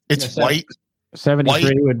 It's white.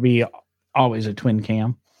 73 would be always a twin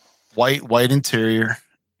cam. White interior,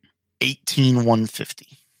 18,150.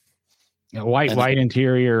 Yeah, white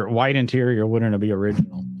interior wouldn't be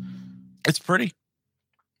original. It's pretty.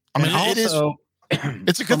 I mean, it is.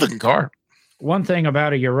 It's a good looking car. One thing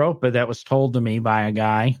about a Europa that was told to me by a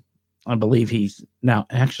guy, I believe he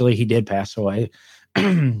did pass away.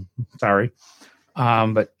 Sorry.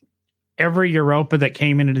 But every Europa that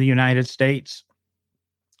came into the United States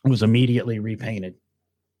was immediately repainted.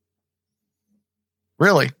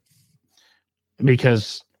 Really?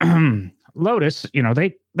 Because Lotus,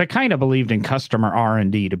 they kind of believed in customer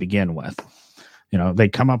R&D to begin with.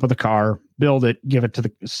 They'd come up with a car, build it,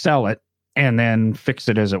 sell it, and then fix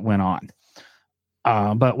it as it went on.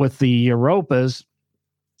 But with the Europas,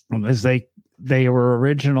 as they were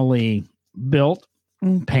originally built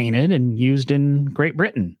painted and used in Great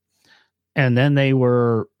Britain. And then they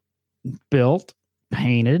were built,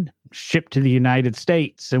 painted, shipped to the United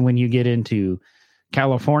States. And when you get into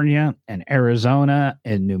California and Arizona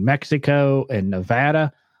and New Mexico and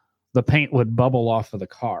Nevada, the paint would bubble off of the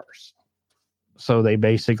cars. So they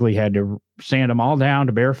basically had to sand them all down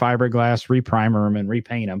to bare fiberglass, reprimer them, and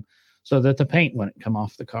repaint them so that the paint wouldn't come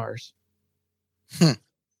off the cars.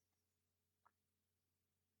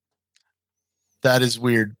 That is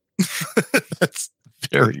weird. That's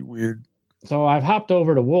very weird. So I've hopped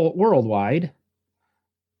over to Worldwide.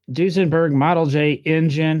 Duesenberg Model J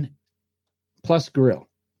engine plus grill.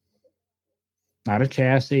 Not a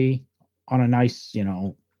chassis, on a nice,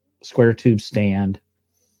 square tube stand.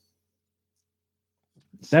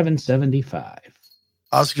 $775.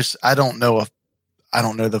 I don't know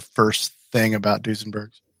the first thing about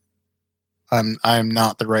Duesenbergs. I'm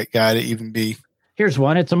not the right guy to even be. Here's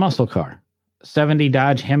one. It's a muscle car. 70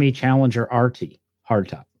 Dodge Hemi Challenger RT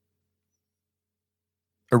hardtop.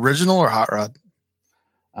 Original or hot rod?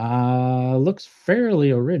 Looks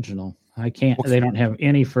fairly original. They don't have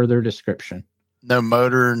any further description. No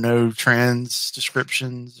motor, no trans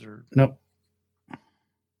descriptions, or nope.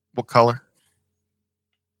 What color?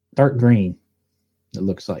 Dark green. It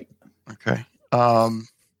looks like. Okay. So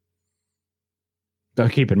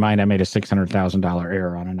keep in mind, I made a $600,000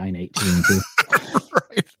 error on a 918 too.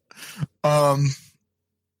 Right.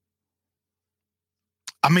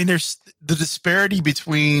 I mean, there's the disparity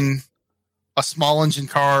between a small engine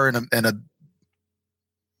car and a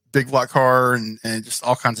big block car and just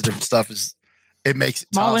all kinds of different stuff it makes it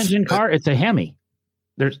small tough, engine car. It's a Hemi.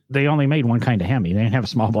 They only made one kind of Hemi. They didn't have a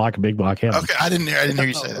small block, a big block Hemi. Okay, I didn't hear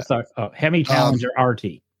you say that. Sorry. Hemi Challenger RT.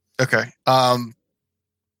 Okay.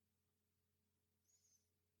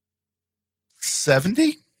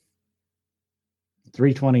 70?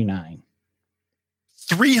 $329.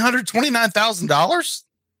 $329,000?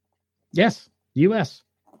 Yes, US.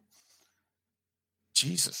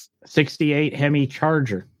 Jesus. 68 Hemi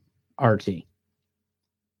Charger RT.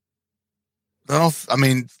 Well, I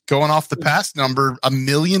mean, going off the past number, $1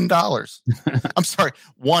 million. I'm sorry,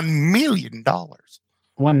 $1 million.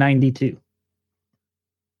 192.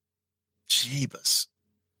 Jeebus.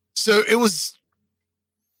 So it was.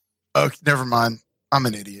 Oh, never mind. I'm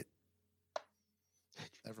an idiot.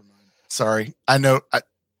 Never mind. Sorry. I know.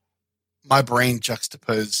 My brain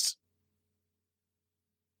juxtaposed.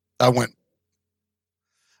 I went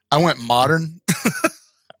modern.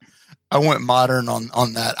 I went modern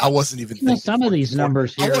on that. I wasn't even thinking. Some of these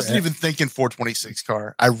numbers here. I wasn't even thinking 426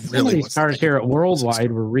 car. I really some of these cars here at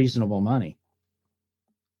Worldwide were reasonable money.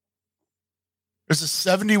 There's a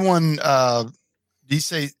 71. Do you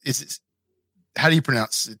say how do you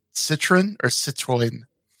pronounce it? Citroen or Citroen?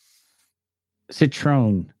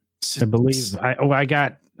 Citroen. I believe.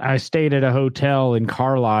 I stayed at a hotel in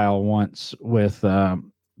Carlisle once with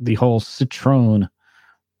the whole Citroen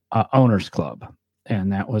owners club.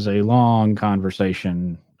 And that was a long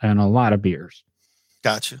conversation and a lot of beers.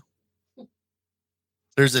 Gotcha.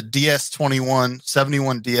 There's a DS21,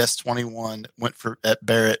 71 DS21 went for at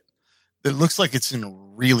Barrett. It looks like it's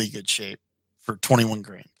in really good shape for 21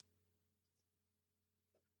 grand.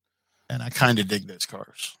 And I kind of dig those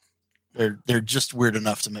cars. They're just weird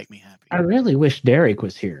enough to make me happy. I really wish Derek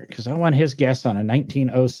was here because I want his guess on a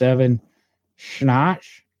 1907 Schnach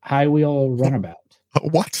high wheel runabout.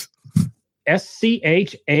 What?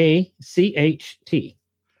 SCHACHT.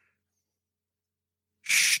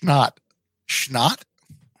 Schnott. Schnott?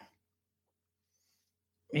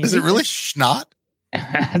 Is it really Schnott?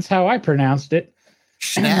 That's how I pronounced it.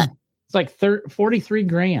 Schnott. It's like 43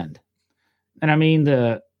 grand. And I mean,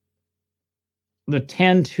 the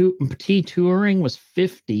 10 T Touring was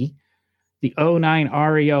 50. The 09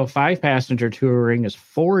 REO 5-passenger Touring is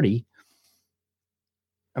 40.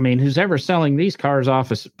 I mean, who's ever selling these cars off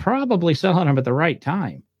is probably selling them at the right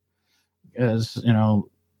time. Because,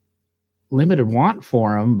 limited want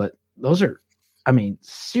for them, but those are,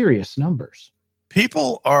 serious numbers.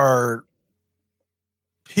 People are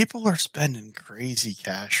spending crazy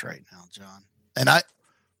cash right now, John. And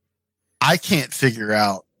I can't figure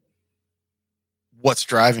out what's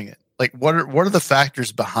driving it. Like, what are the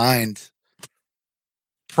factors behind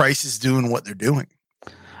prices doing what they're doing?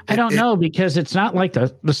 I don't know, because it's not like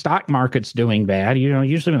the stock market's doing bad.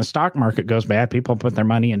 Usually when the stock market goes bad, people put their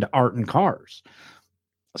money into art and cars.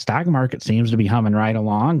 The stock market seems to be humming right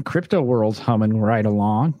along. Crypto world's humming right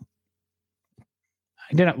along.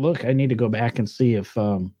 I didn't look. I need to go back and see if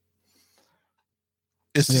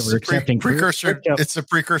it's a precursor. It's a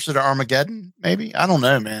precursor to Armageddon, maybe. I don't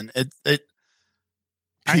know, man.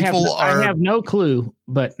 I have no clue,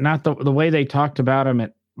 but not the way they talked about them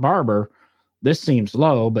at Barber. This seems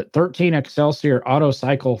low, but 13 Excelsior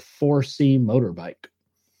Autocycle 4C motorbike.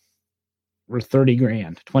 We're 30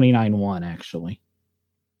 grand, 29.1 actually.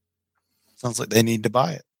 Sounds like they need to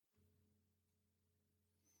buy it.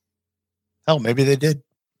 Hell, maybe they did.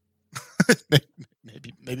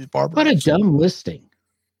 maybe Barber. What a dumb listing.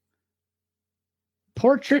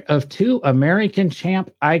 Portrait of two American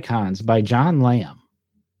champ icons by John Lamb.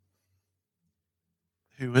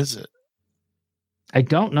 Who is it? I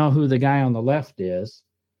don't know who the guy on the left is.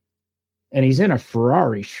 And he's in a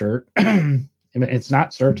Ferrari shirt. It's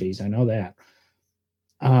not Surtees, I know that.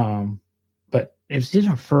 But if he's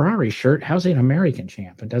in a Ferrari shirt, how's he an American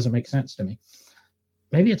champ? It doesn't make sense to me.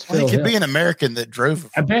 Maybe it's Phil He could Hill. be an American that drove.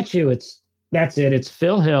 I bet you that's it. It's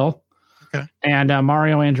Phil Hill and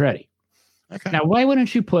Mario Andretti. Okay. Now, why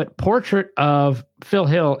wouldn't you put portrait of Phil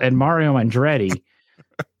Hill and Mario Andretti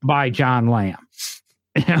by John Lamb?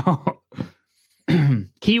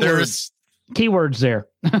 Keywords there.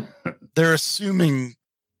 They're assuming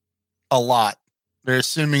a lot. They're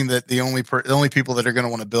assuming that the only people that are going to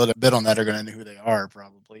want to bid on that are going to know who they are,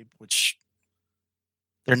 probably, which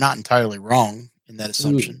they're not entirely wrong in that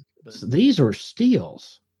assumption. So these are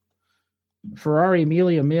steals. Ferrari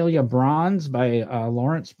Amelia Bronze by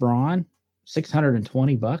Lawrence Braun,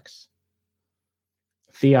 $620.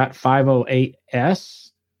 Fiat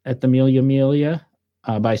 508S at the Amelia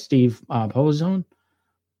by Steve Pozone,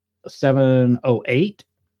 $708.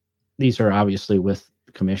 These are obviously with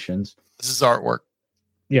commissions. This is artwork.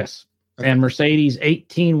 Yes. Okay. And Mercedes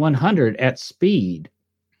 18100 at Speed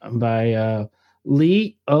by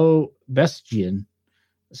Lee O. Bestian,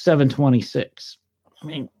 $726. I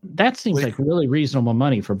mean, that seems like really reasonable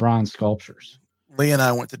money for bronze sculptures. Lee and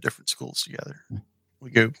I went to different schools together. We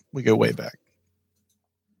go way back.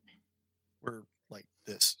 We're like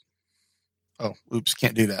this. Oh, oops,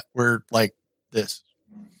 can't do that. We're like this.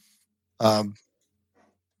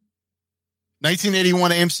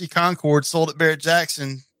 1981 AMC Concorde sold at Barrett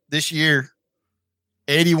Jackson this year.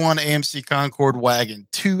 81 AMC Concorde wagon,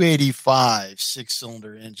 285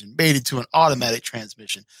 6-cylinder engine, mated to an automatic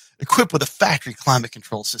transmission, equipped with a factory climate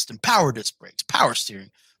control system, power disc brakes, power steering,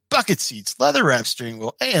 bucket seats, leather wrap steering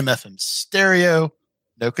wheel, AM/FM stereo,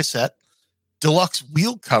 no cassette, deluxe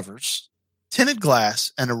wheel covers, tinted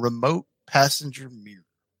glass, and a remote passenger mirror.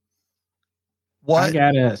 What I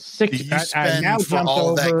got a six. do you spend for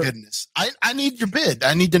all that goodness? I need your bid.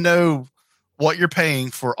 I need to know what you're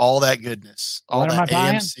paying for all that goodness, all that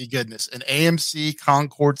AMC goodness. An AMC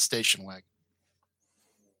Concorde station wagon,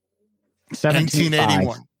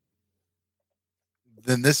 1981.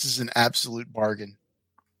 Then this is an absolute bargain.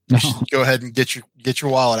 You should go ahead and get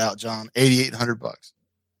your wallet out, John. $8,800.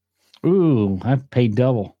 Ooh, I've paid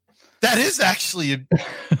double. That is actually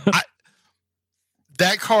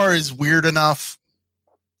that car is weird enough.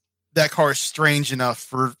 That car is strange enough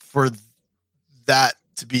for that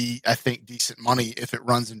to be, I think, decent money if it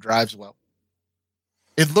runs and drives well.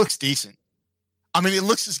 It looks decent. I mean, it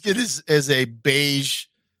looks as good as a beige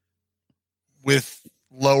with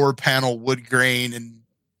lower panel wood grain and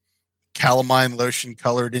calamine lotion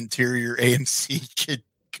colored interior AMC could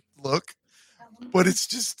look. But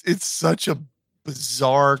it's such a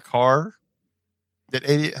bizarre car that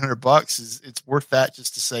 $8,800 it's worth that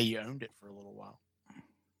just to say you owned it for a little while.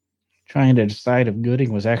 Trying to decide if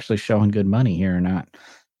Gooding was actually showing good money here or not.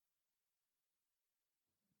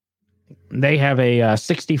 They have a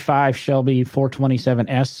 65 Shelby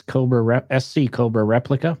 427S Cobra SC Cobra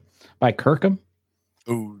replica by Kirkham.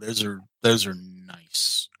 Ooh, those are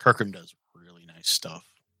nice. Kirkham does really nice stuff.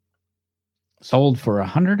 Sold for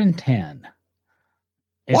 110.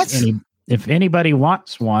 What? If anybody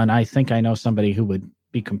wants one, I think I know somebody who would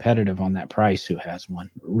be competitive on that price who has one.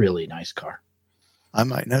 Really nice car. I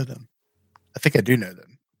might know them. I think I do know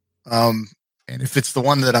them. And if it's the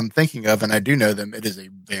one that I'm thinking of, and I do know them, it is a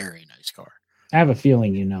very nice car. I have a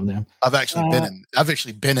feeling you know them. I've actually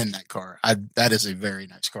been in that car. That is a very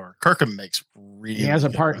nice car. Kirkham makes really. He has a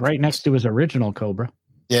part right next to his original Cobra.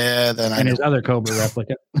 Yeah, then and his other Cobra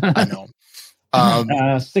replica. I know.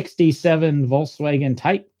 67 Volkswagen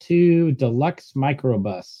Type 2 Deluxe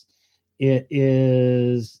Microbus. It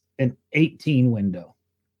is an 18 window.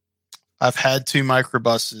 I've had 2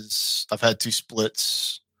 microbuses. I've had 2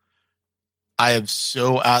 splits. I am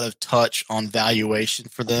so out of touch on valuation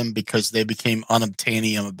for them because they became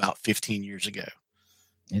unobtainium about 15 years ago.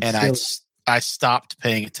 I stopped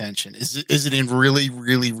paying attention. Is it in really,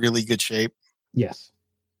 really, really good shape? Yes.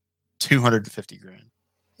 $250,000.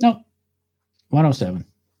 No. 107.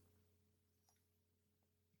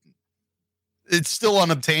 It's still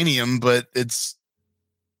unobtainium, but it's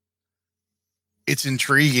it's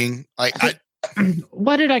intriguing.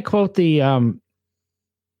 What did I quote the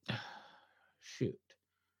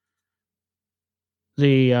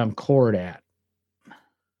Cord at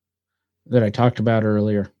that I talked about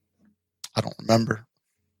earlier? I don't remember.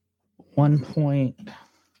 1 point.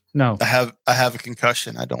 No, I have a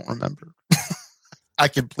concussion. I don't remember. I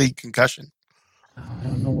can plead concussion. I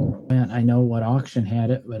don't know what went. I know what auction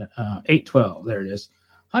had it, but 812. There it is.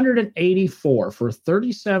 184 for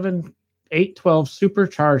 37 812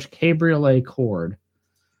 supercharged cabriolet Cord.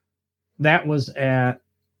 That was at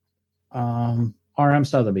RM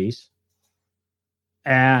Sotheby's.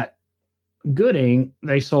 At Gooding,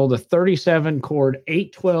 they sold a 37 Cord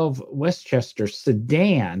 812 Westchester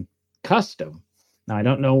sedan custom. Now, I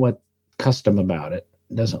don't know what custom about it.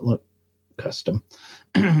 It doesn't look custom.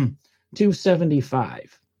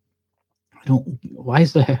 275. Why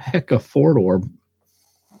is the heck a 4-door?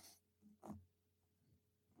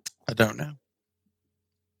 I don't know.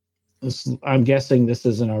 I'm guessing this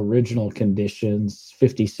is an original conditions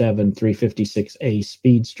 57 356A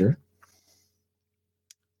Speedster.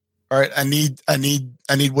 All right, I need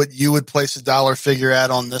what you would place a dollar figure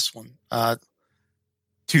at on this one.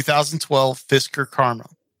 2012 Fisker Karma,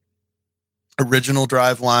 original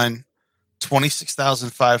driveline,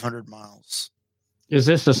 26,500 miles. Is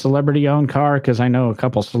this a celebrity-owned car? Because I know a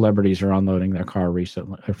couple celebrities are unloading their car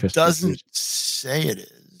recently. Doesn't say it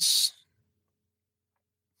is.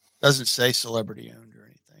 Doesn't say celebrity-owned or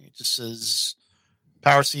anything. It just says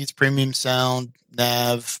power seats, premium sound,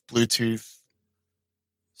 nav, Bluetooth,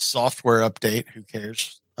 software update. Who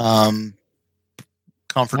cares? Comfort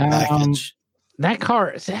package. That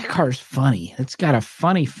car's funny. It's got a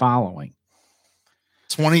funny following.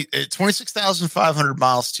 26,500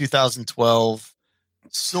 miles, 2012,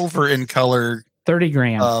 silver in color. 30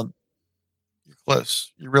 grand. You're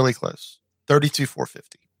close. You're really close.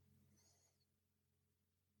 32,450.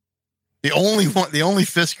 The only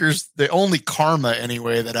Fiskers, the only Karma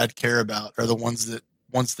anyway that I'd care about are the ones that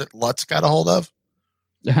Lutz got a hold of.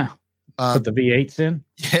 Yeah. Put the V8s in.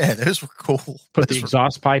 Yeah, those were cool. Put the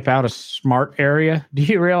exhaust pipe out of smart area. Do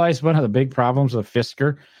you realize one of the big problems with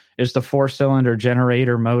Fisker is the 4-cylinder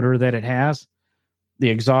generator motor that it has? The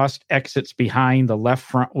exhaust exits behind the left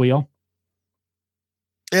front wheel.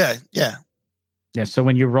 Yeah. So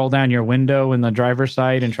when you roll down your window in the driver's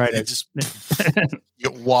side and try to just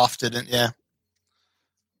get wafted in, yeah.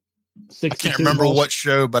 I can't remember what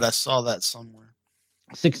show, but I saw that somewhere.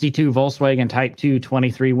 62 Volkswagen Type 2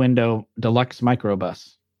 23 window deluxe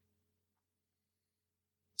microbus.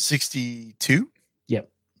 62?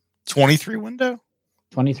 Yep. 23 window?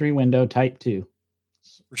 23 window Type 2.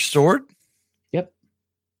 Restored? Yep.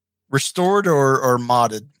 Restored or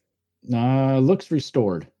modded? Looks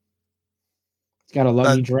restored. It's got a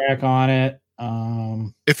luggage rack on it.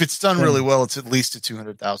 If it's done really well, it's at least a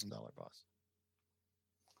 $200,000 bus.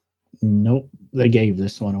 Nope. They gave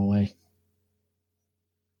this one away.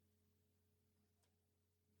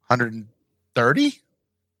 130?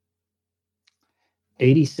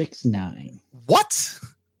 86.9. What?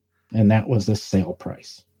 And that was the sale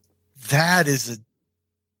price. That is an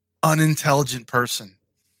unintelligent person.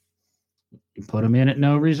 You put them in at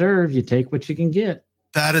no reserve. You take what you can get.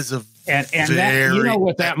 That is a and that, you know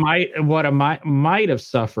what that might have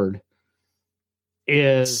suffered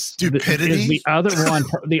is stupidity. The other one.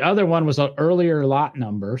 The other one was an earlier lot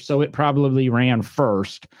number, so it probably ran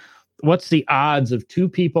first. What's the odds of two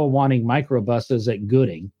people wanting microbuses at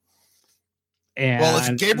Gooding? And, well,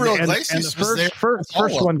 if Gabriel Iglesias was there, first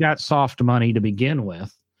one got soft money to begin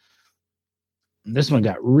with. This one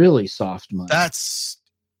got really soft money. That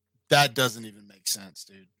doesn't even make sense,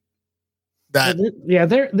 dude.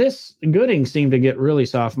 This Gooding seemed to get really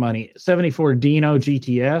soft money. 74 Dino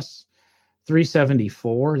GTS,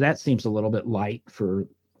 374. That seems a little bit light for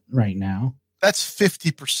right now. That's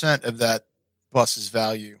 50% of that bus's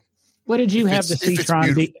value. What did you have the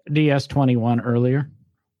C-Tron DS21 earlier?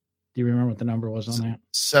 Do you remember what the number was on that?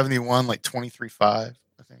 71, like 23.5, I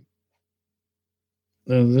think.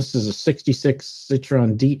 This is a 66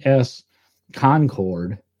 Citroen DS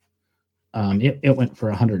Concorde. It went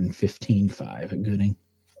for 115.5 at Gooding.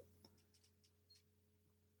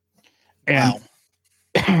 And wow.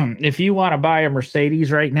 If you want to buy a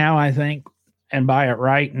Mercedes right now, I think, and buy it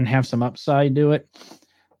right and have some upside to it,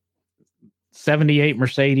 78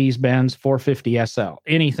 Mercedes-Benz 450 SL.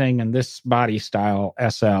 Anything in this body style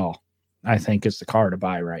SL, I think, is the car to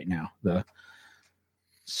buy right now. The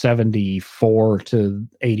 74 to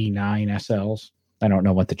 89 SLs. I don't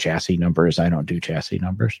know what the chassis number is. I don't do chassis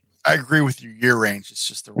numbers. I agree with you. Year range. It's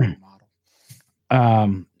just the wrong model.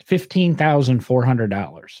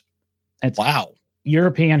 $15,400. Wow.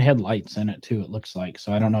 European headlights in it too, it looks like.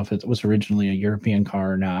 So I don't know if it was originally a European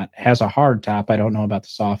car or not. It has a hard top. I don't know about the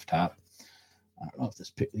soft top. I don't know if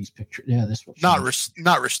these pictures. Yeah, this was not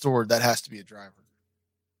restored. That has to be a driver.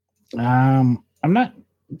 I'm not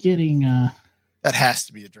getting. That has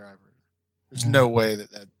to be a driver. There's no way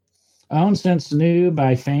that. Owned since new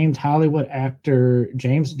by famed Hollywood actor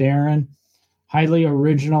James Darren. Highly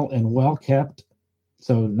original and well kept,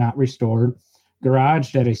 so not restored.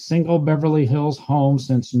 Garaged at a single Beverly Hills home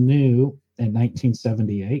since new in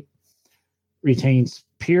 1978. Retains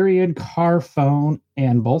period car phone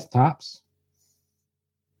and both tops.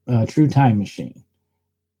 True time machine.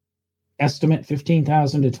 Estimate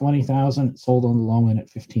 $15,000 to $20,000. Sold on the low end at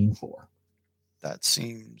 $15,400. That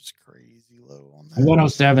seems crazy low on that.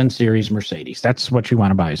 107 series Mercedes. That's what you want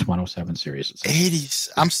to buy is 107 series. 80s.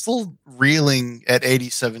 I'm still reeling at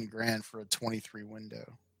 87 grand for a 23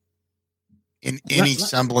 window. In any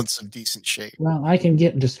semblance of decent shape. Well, I can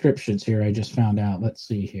get descriptions here. I just found out. Let's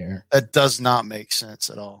see here. That does not make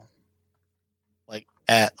sense at all. Like,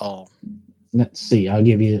 at all. Let's see. I'll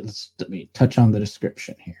give you, let me touch on the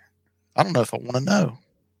description here. I don't know if I want to know.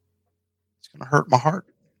 It's going to hurt my heart.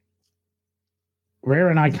 Rare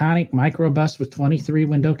and iconic microbus with 23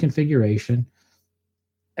 window configuration.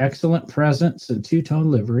 Excellent presence and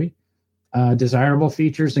two-tone livery. Desirable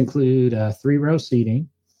features include 3-row seating.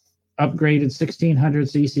 Upgraded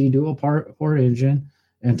 1600cc dual port engine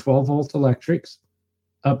and 12-volt electrics.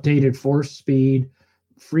 Updated 4-speed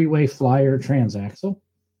freeway flyer transaxle.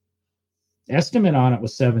 Estimate on it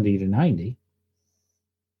was 70 to 90.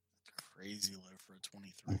 Crazy low for a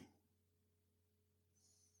 23.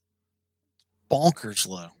 Bonkers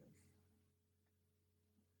low.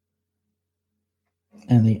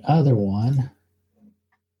 And the other one,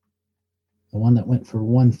 the one that went for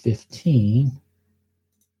 115.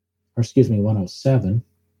 Or excuse me, 107.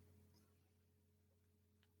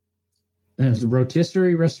 There's a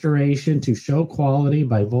rotisserie restoration to show quality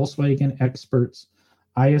by Volkswagen experts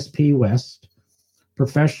ISP West.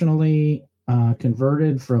 Professionally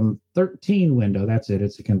converted from 13 window. That's it.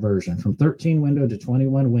 It's a conversion from 13 window to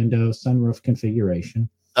 21 window sunroof configuration.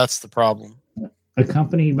 That's the problem.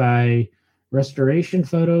 Accompanied by restoration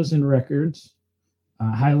photos and records.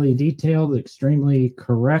 Highly detailed, extremely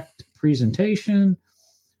correct presentation.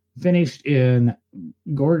 Finished in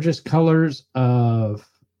gorgeous colors of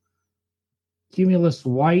cumulus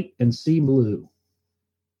white and sea blue.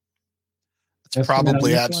 It's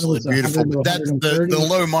probably absolutely beautiful. But that's the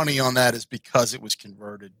low money on that is because it was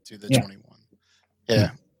converted to the 21. Yeah,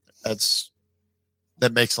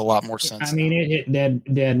 that makes a lot more sense. I mean, it hit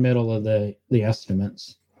dead middle of the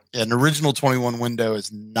estimates. Yeah, an original 21 window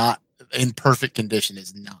is not in perfect condition.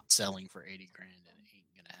 Is not selling for 80 grand.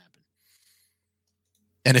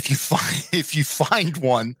 And if you find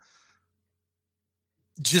one,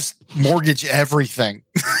 just mortgage everything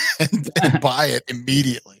and buy it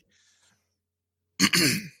immediately.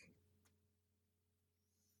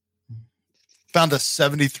 Found a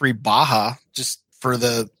 73 Baja just for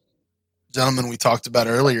the gentleman we talked about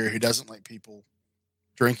earlier who doesn't like people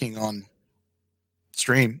drinking on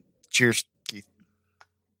stream. Cheers, Keith.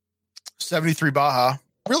 73 Baja.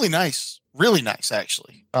 Really nice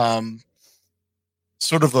actually.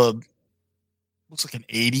 Sort of looks like an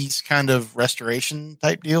 80s kind of restoration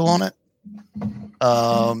type deal on it.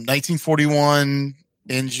 1941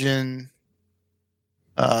 engine,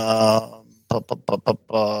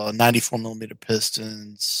 94 millimeter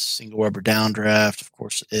pistons, single rubber downdraft, of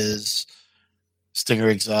course, is Stinger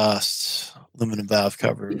exhaust, aluminum valve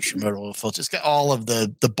covers, remote oil filter. It's got all of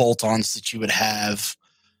the bolt-ons that you would have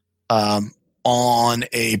on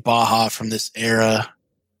a Baja from this era.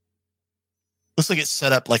 Looks like it's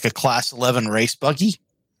set up like a class 11 race buggy.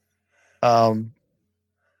 15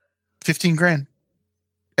 grand.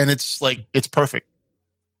 And it's perfect.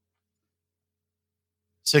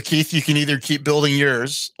 So Keith, you can either keep building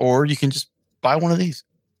yours or you can just buy one of these.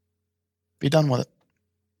 Be done with it.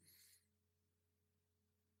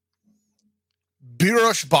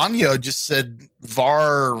 Birosh Banyo just said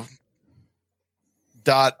var.red.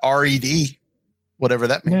 Whatever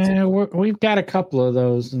that means. Yeah, we've got a couple of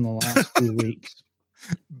those in the last 2 weeks.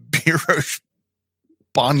 Birosh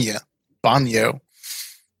Banyo.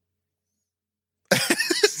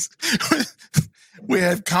 We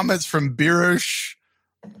had comments from Birosh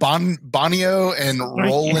Banyo and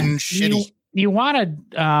Roland Shitty. You want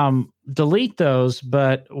to delete those,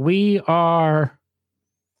 but we are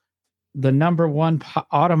the #1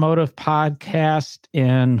 automotive podcast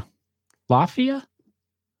in Latvia.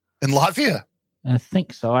 In Latvia? I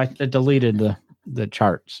think so. I deleted the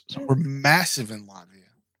charts. So. We're massive in Latvia.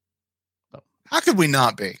 How could we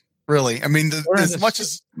not be? Really. I mean, as much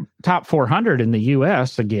as top 400 in the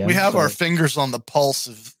U.S. again, we have our fingers on the pulse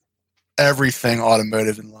of everything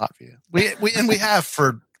automotive in Latvia. We have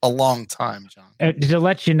for a long time, John. To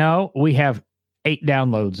let you know, we have 8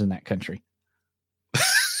 downloads in that country.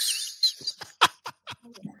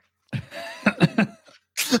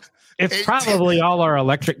 It's probably all our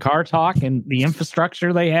electric car talk and the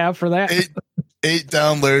infrastructure they have for that. 8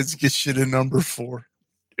 downloads gets you to number 4.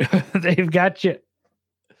 They've got you.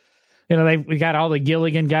 You know, we got all the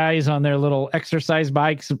Gilligan guys on their little exercise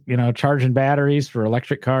bikes, you know, charging batteries for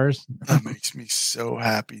electric cars. That makes me so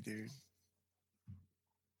happy, dude.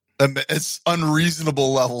 It's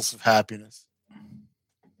unreasonable levels of happiness.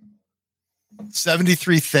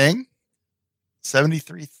 73 thing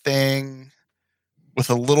with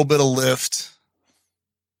a little bit of lift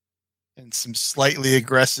and some slightly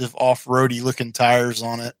aggressive off-roady looking tires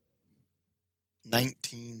on it.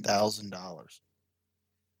 $19,000.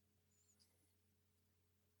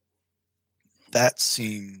 That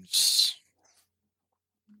seems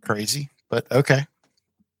crazy, but okay.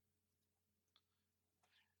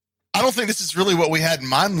 I don't think this is really what we had in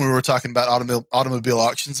mind when we were talking about automobile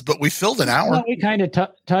auctions, but we filled an hour. Well, we kind of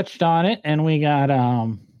touched on it, and we got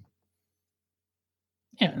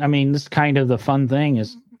yeah. I mean, this kind of the fun thing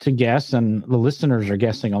is to guess, and the listeners are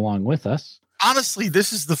guessing along with us. Honestly,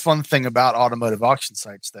 this is the fun thing about automotive auction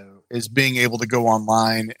sites, though, is being able to go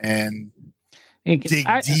online and dig deep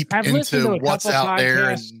into what's out there.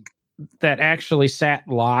 And that actually sat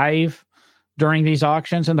live during these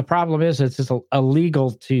auctions. And the problem is it's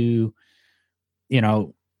illegal to, you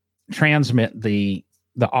know, transmit the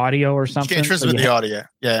audio or something. You can't transmit the audio.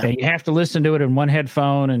 Yeah. You have to listen to it in one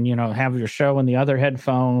headphone and, you know, have your show in the other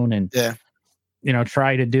headphone and, you know,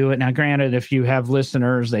 try to do it. Now, granted, if you have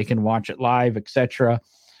listeners, they can watch it live, etc.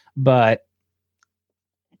 But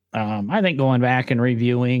I think going back and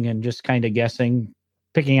reviewing and just kind of guessing,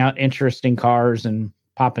 picking out interesting cars and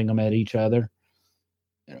popping them at each other.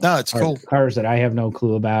 You know, no, it's cool. Cars that I have no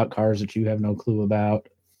clue about, cars that you have no clue about.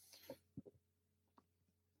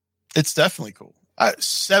 It's definitely cool.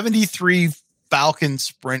 73 Falcon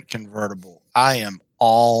Sprint convertible. I am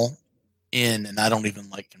all in, and I don't even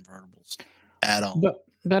like convertibles at all.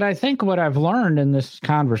 But I think what I've learned in this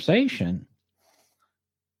conversation,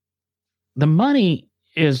 the money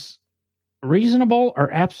is reasonable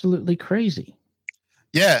or absolutely crazy.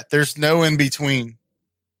 Yeah, there's no in between.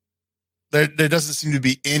 There doesn't seem to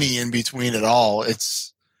be any in between at all.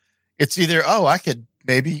 It's either, oh, I could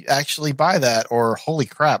maybe actually buy that, or holy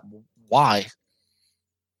crap, why?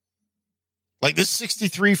 Like this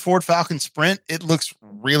 63 Ford Falcon Sprint, it looks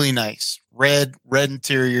really nice. Red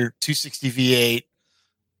interior, 260 V8,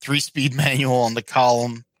 3-speed manual on the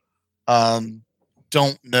column.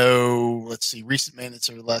 Don't know. Let's see. Recent maintenance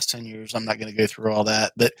over the last 10 years. I'm not going to go through all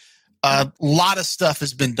that, but a lot of stuff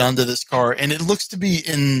has been done to this car, and it looks to be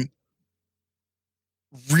in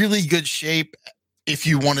really good shape. If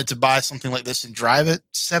you wanted to buy something like this and drive it,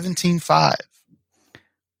 $17,500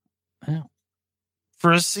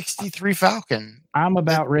 for a 63 Falcon. I'm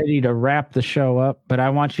about ready to wrap the show up, but I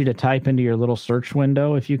want you to type into your little search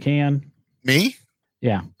window if you can. Me?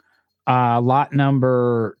 Yeah. Lot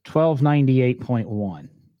number 1298.1.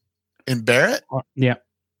 In Barrett? Yeah.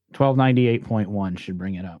 1298.1 should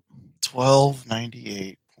bring it up.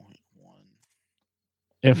 1298.1.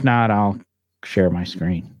 If not, I'll share my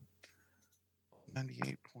screen.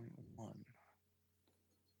 98.1.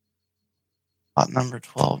 Lot number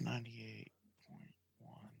 1298.1.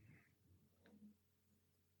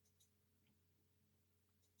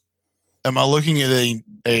 Am I looking at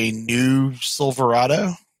a new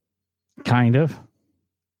Silverado? Kind of.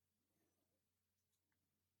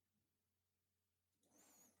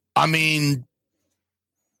 I mean,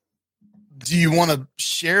 do you want to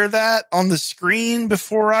share that on the screen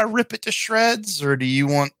before I rip it to shreds, or do you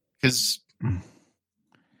want, because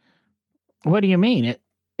what do you mean?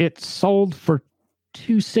 It sold for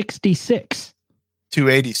 $266.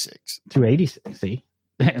 286. 286. See,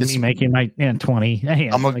 me making my 20. Hey,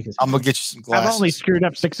 I'm gonna get you some glasses. I've only screwed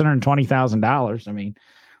up $620,000. I mean,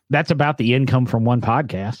 that's about the income from one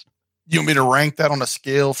podcast. You want me to rank that on a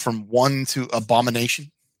scale from 1 to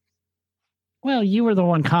abomination? Well, you were the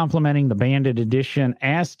one complimenting the Bandit Edition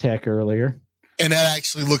Aztec earlier. And that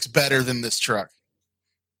actually looks better than this truck.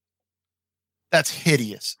 That's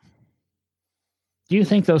hideous. Do you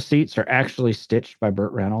think those seats are actually stitched by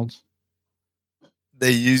Burt Reynolds?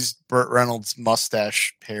 They used Burt Reynolds'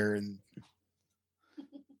 mustache hair and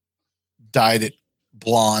dyed it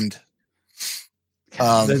blonde.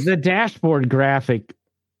 The dashboard graphic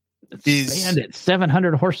is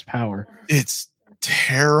 700 horsepower. It's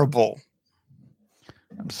terrible.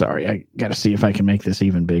 I'm sorry. I got to see if I can make this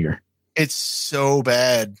even bigger. It's so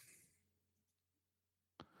bad.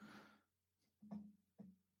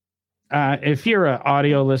 If you're an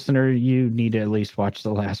audio listener, you need to at least watch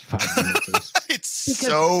the last 5 minutes.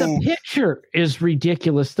 The picture is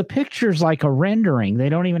ridiculous. The picture's like a rendering. They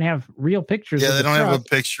don't even have real pictures. Yeah, they don't have a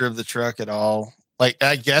picture of the truck at all. Like,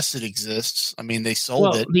 I guess it exists. I mean, they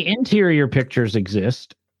sold it. The interior pictures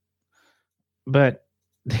exist, but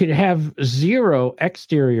they have zero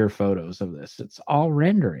exterior photos of this. It's all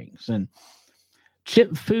renderings. And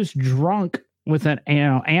Chip Foose drunk with an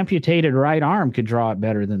amputated right arm could draw it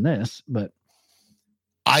better than this, but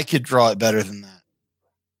I could draw it better than that.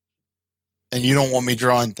 And you don't want me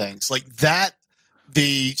drawing things like that.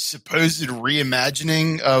 The supposed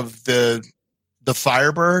reimagining of the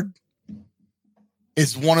Firebird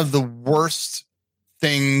is one of the worst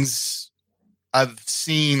things I've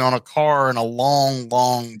seen on a car in a long,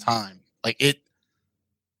 long time. Like, it,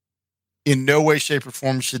 in no way, shape, or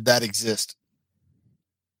form should that exist.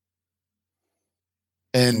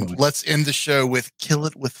 And let's end the show with "Kill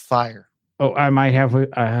It with Fire." Oh, I might have.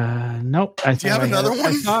 Nope. Do you have another one?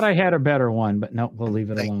 I thought I had a better one, but nope. We'll leave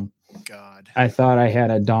it alone. God. I thought I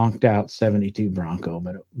had a donked out 72 Bronco,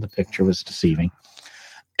 but the picture was deceiving.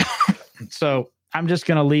 So I'm just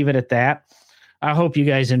going to leave it at that. I hope you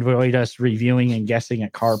guys enjoyed us reviewing and guessing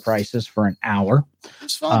at car prices for an hour. It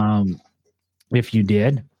was fun. If you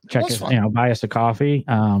did, check us. Buy us a coffee.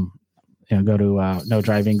 Go to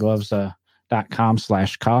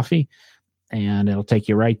nodrivinggloves.com/coffee, and it'll take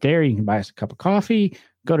you right there. You can buy us a cup of coffee.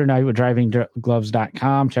 Go to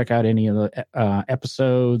nodrivinggloves.com. Check out any of the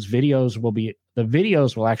episodes. The videos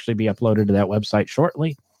will actually be uploaded to that website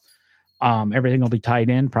shortly. Everything will be tied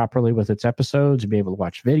in properly with its episodes. You'll be able to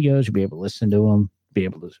watch videos. You'll be able to listen to them. Be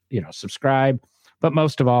able to, subscribe. But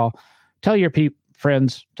most of all, tell your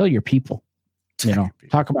friends. Tell your people.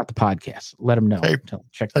 Talk about the podcast. Let them know.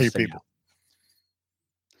 Check this thing out.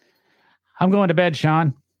 I'm going to bed,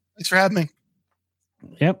 Sean. Thanks for having me.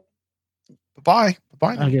 Yep. Bye-bye.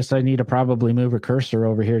 Bye-bye. I guess I need to probably move a cursor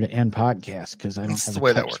over here to end podcast because I don't have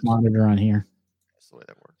a touch monitor on here. That's the way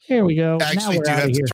that works. Here we go. I actually now we're do out have of to here.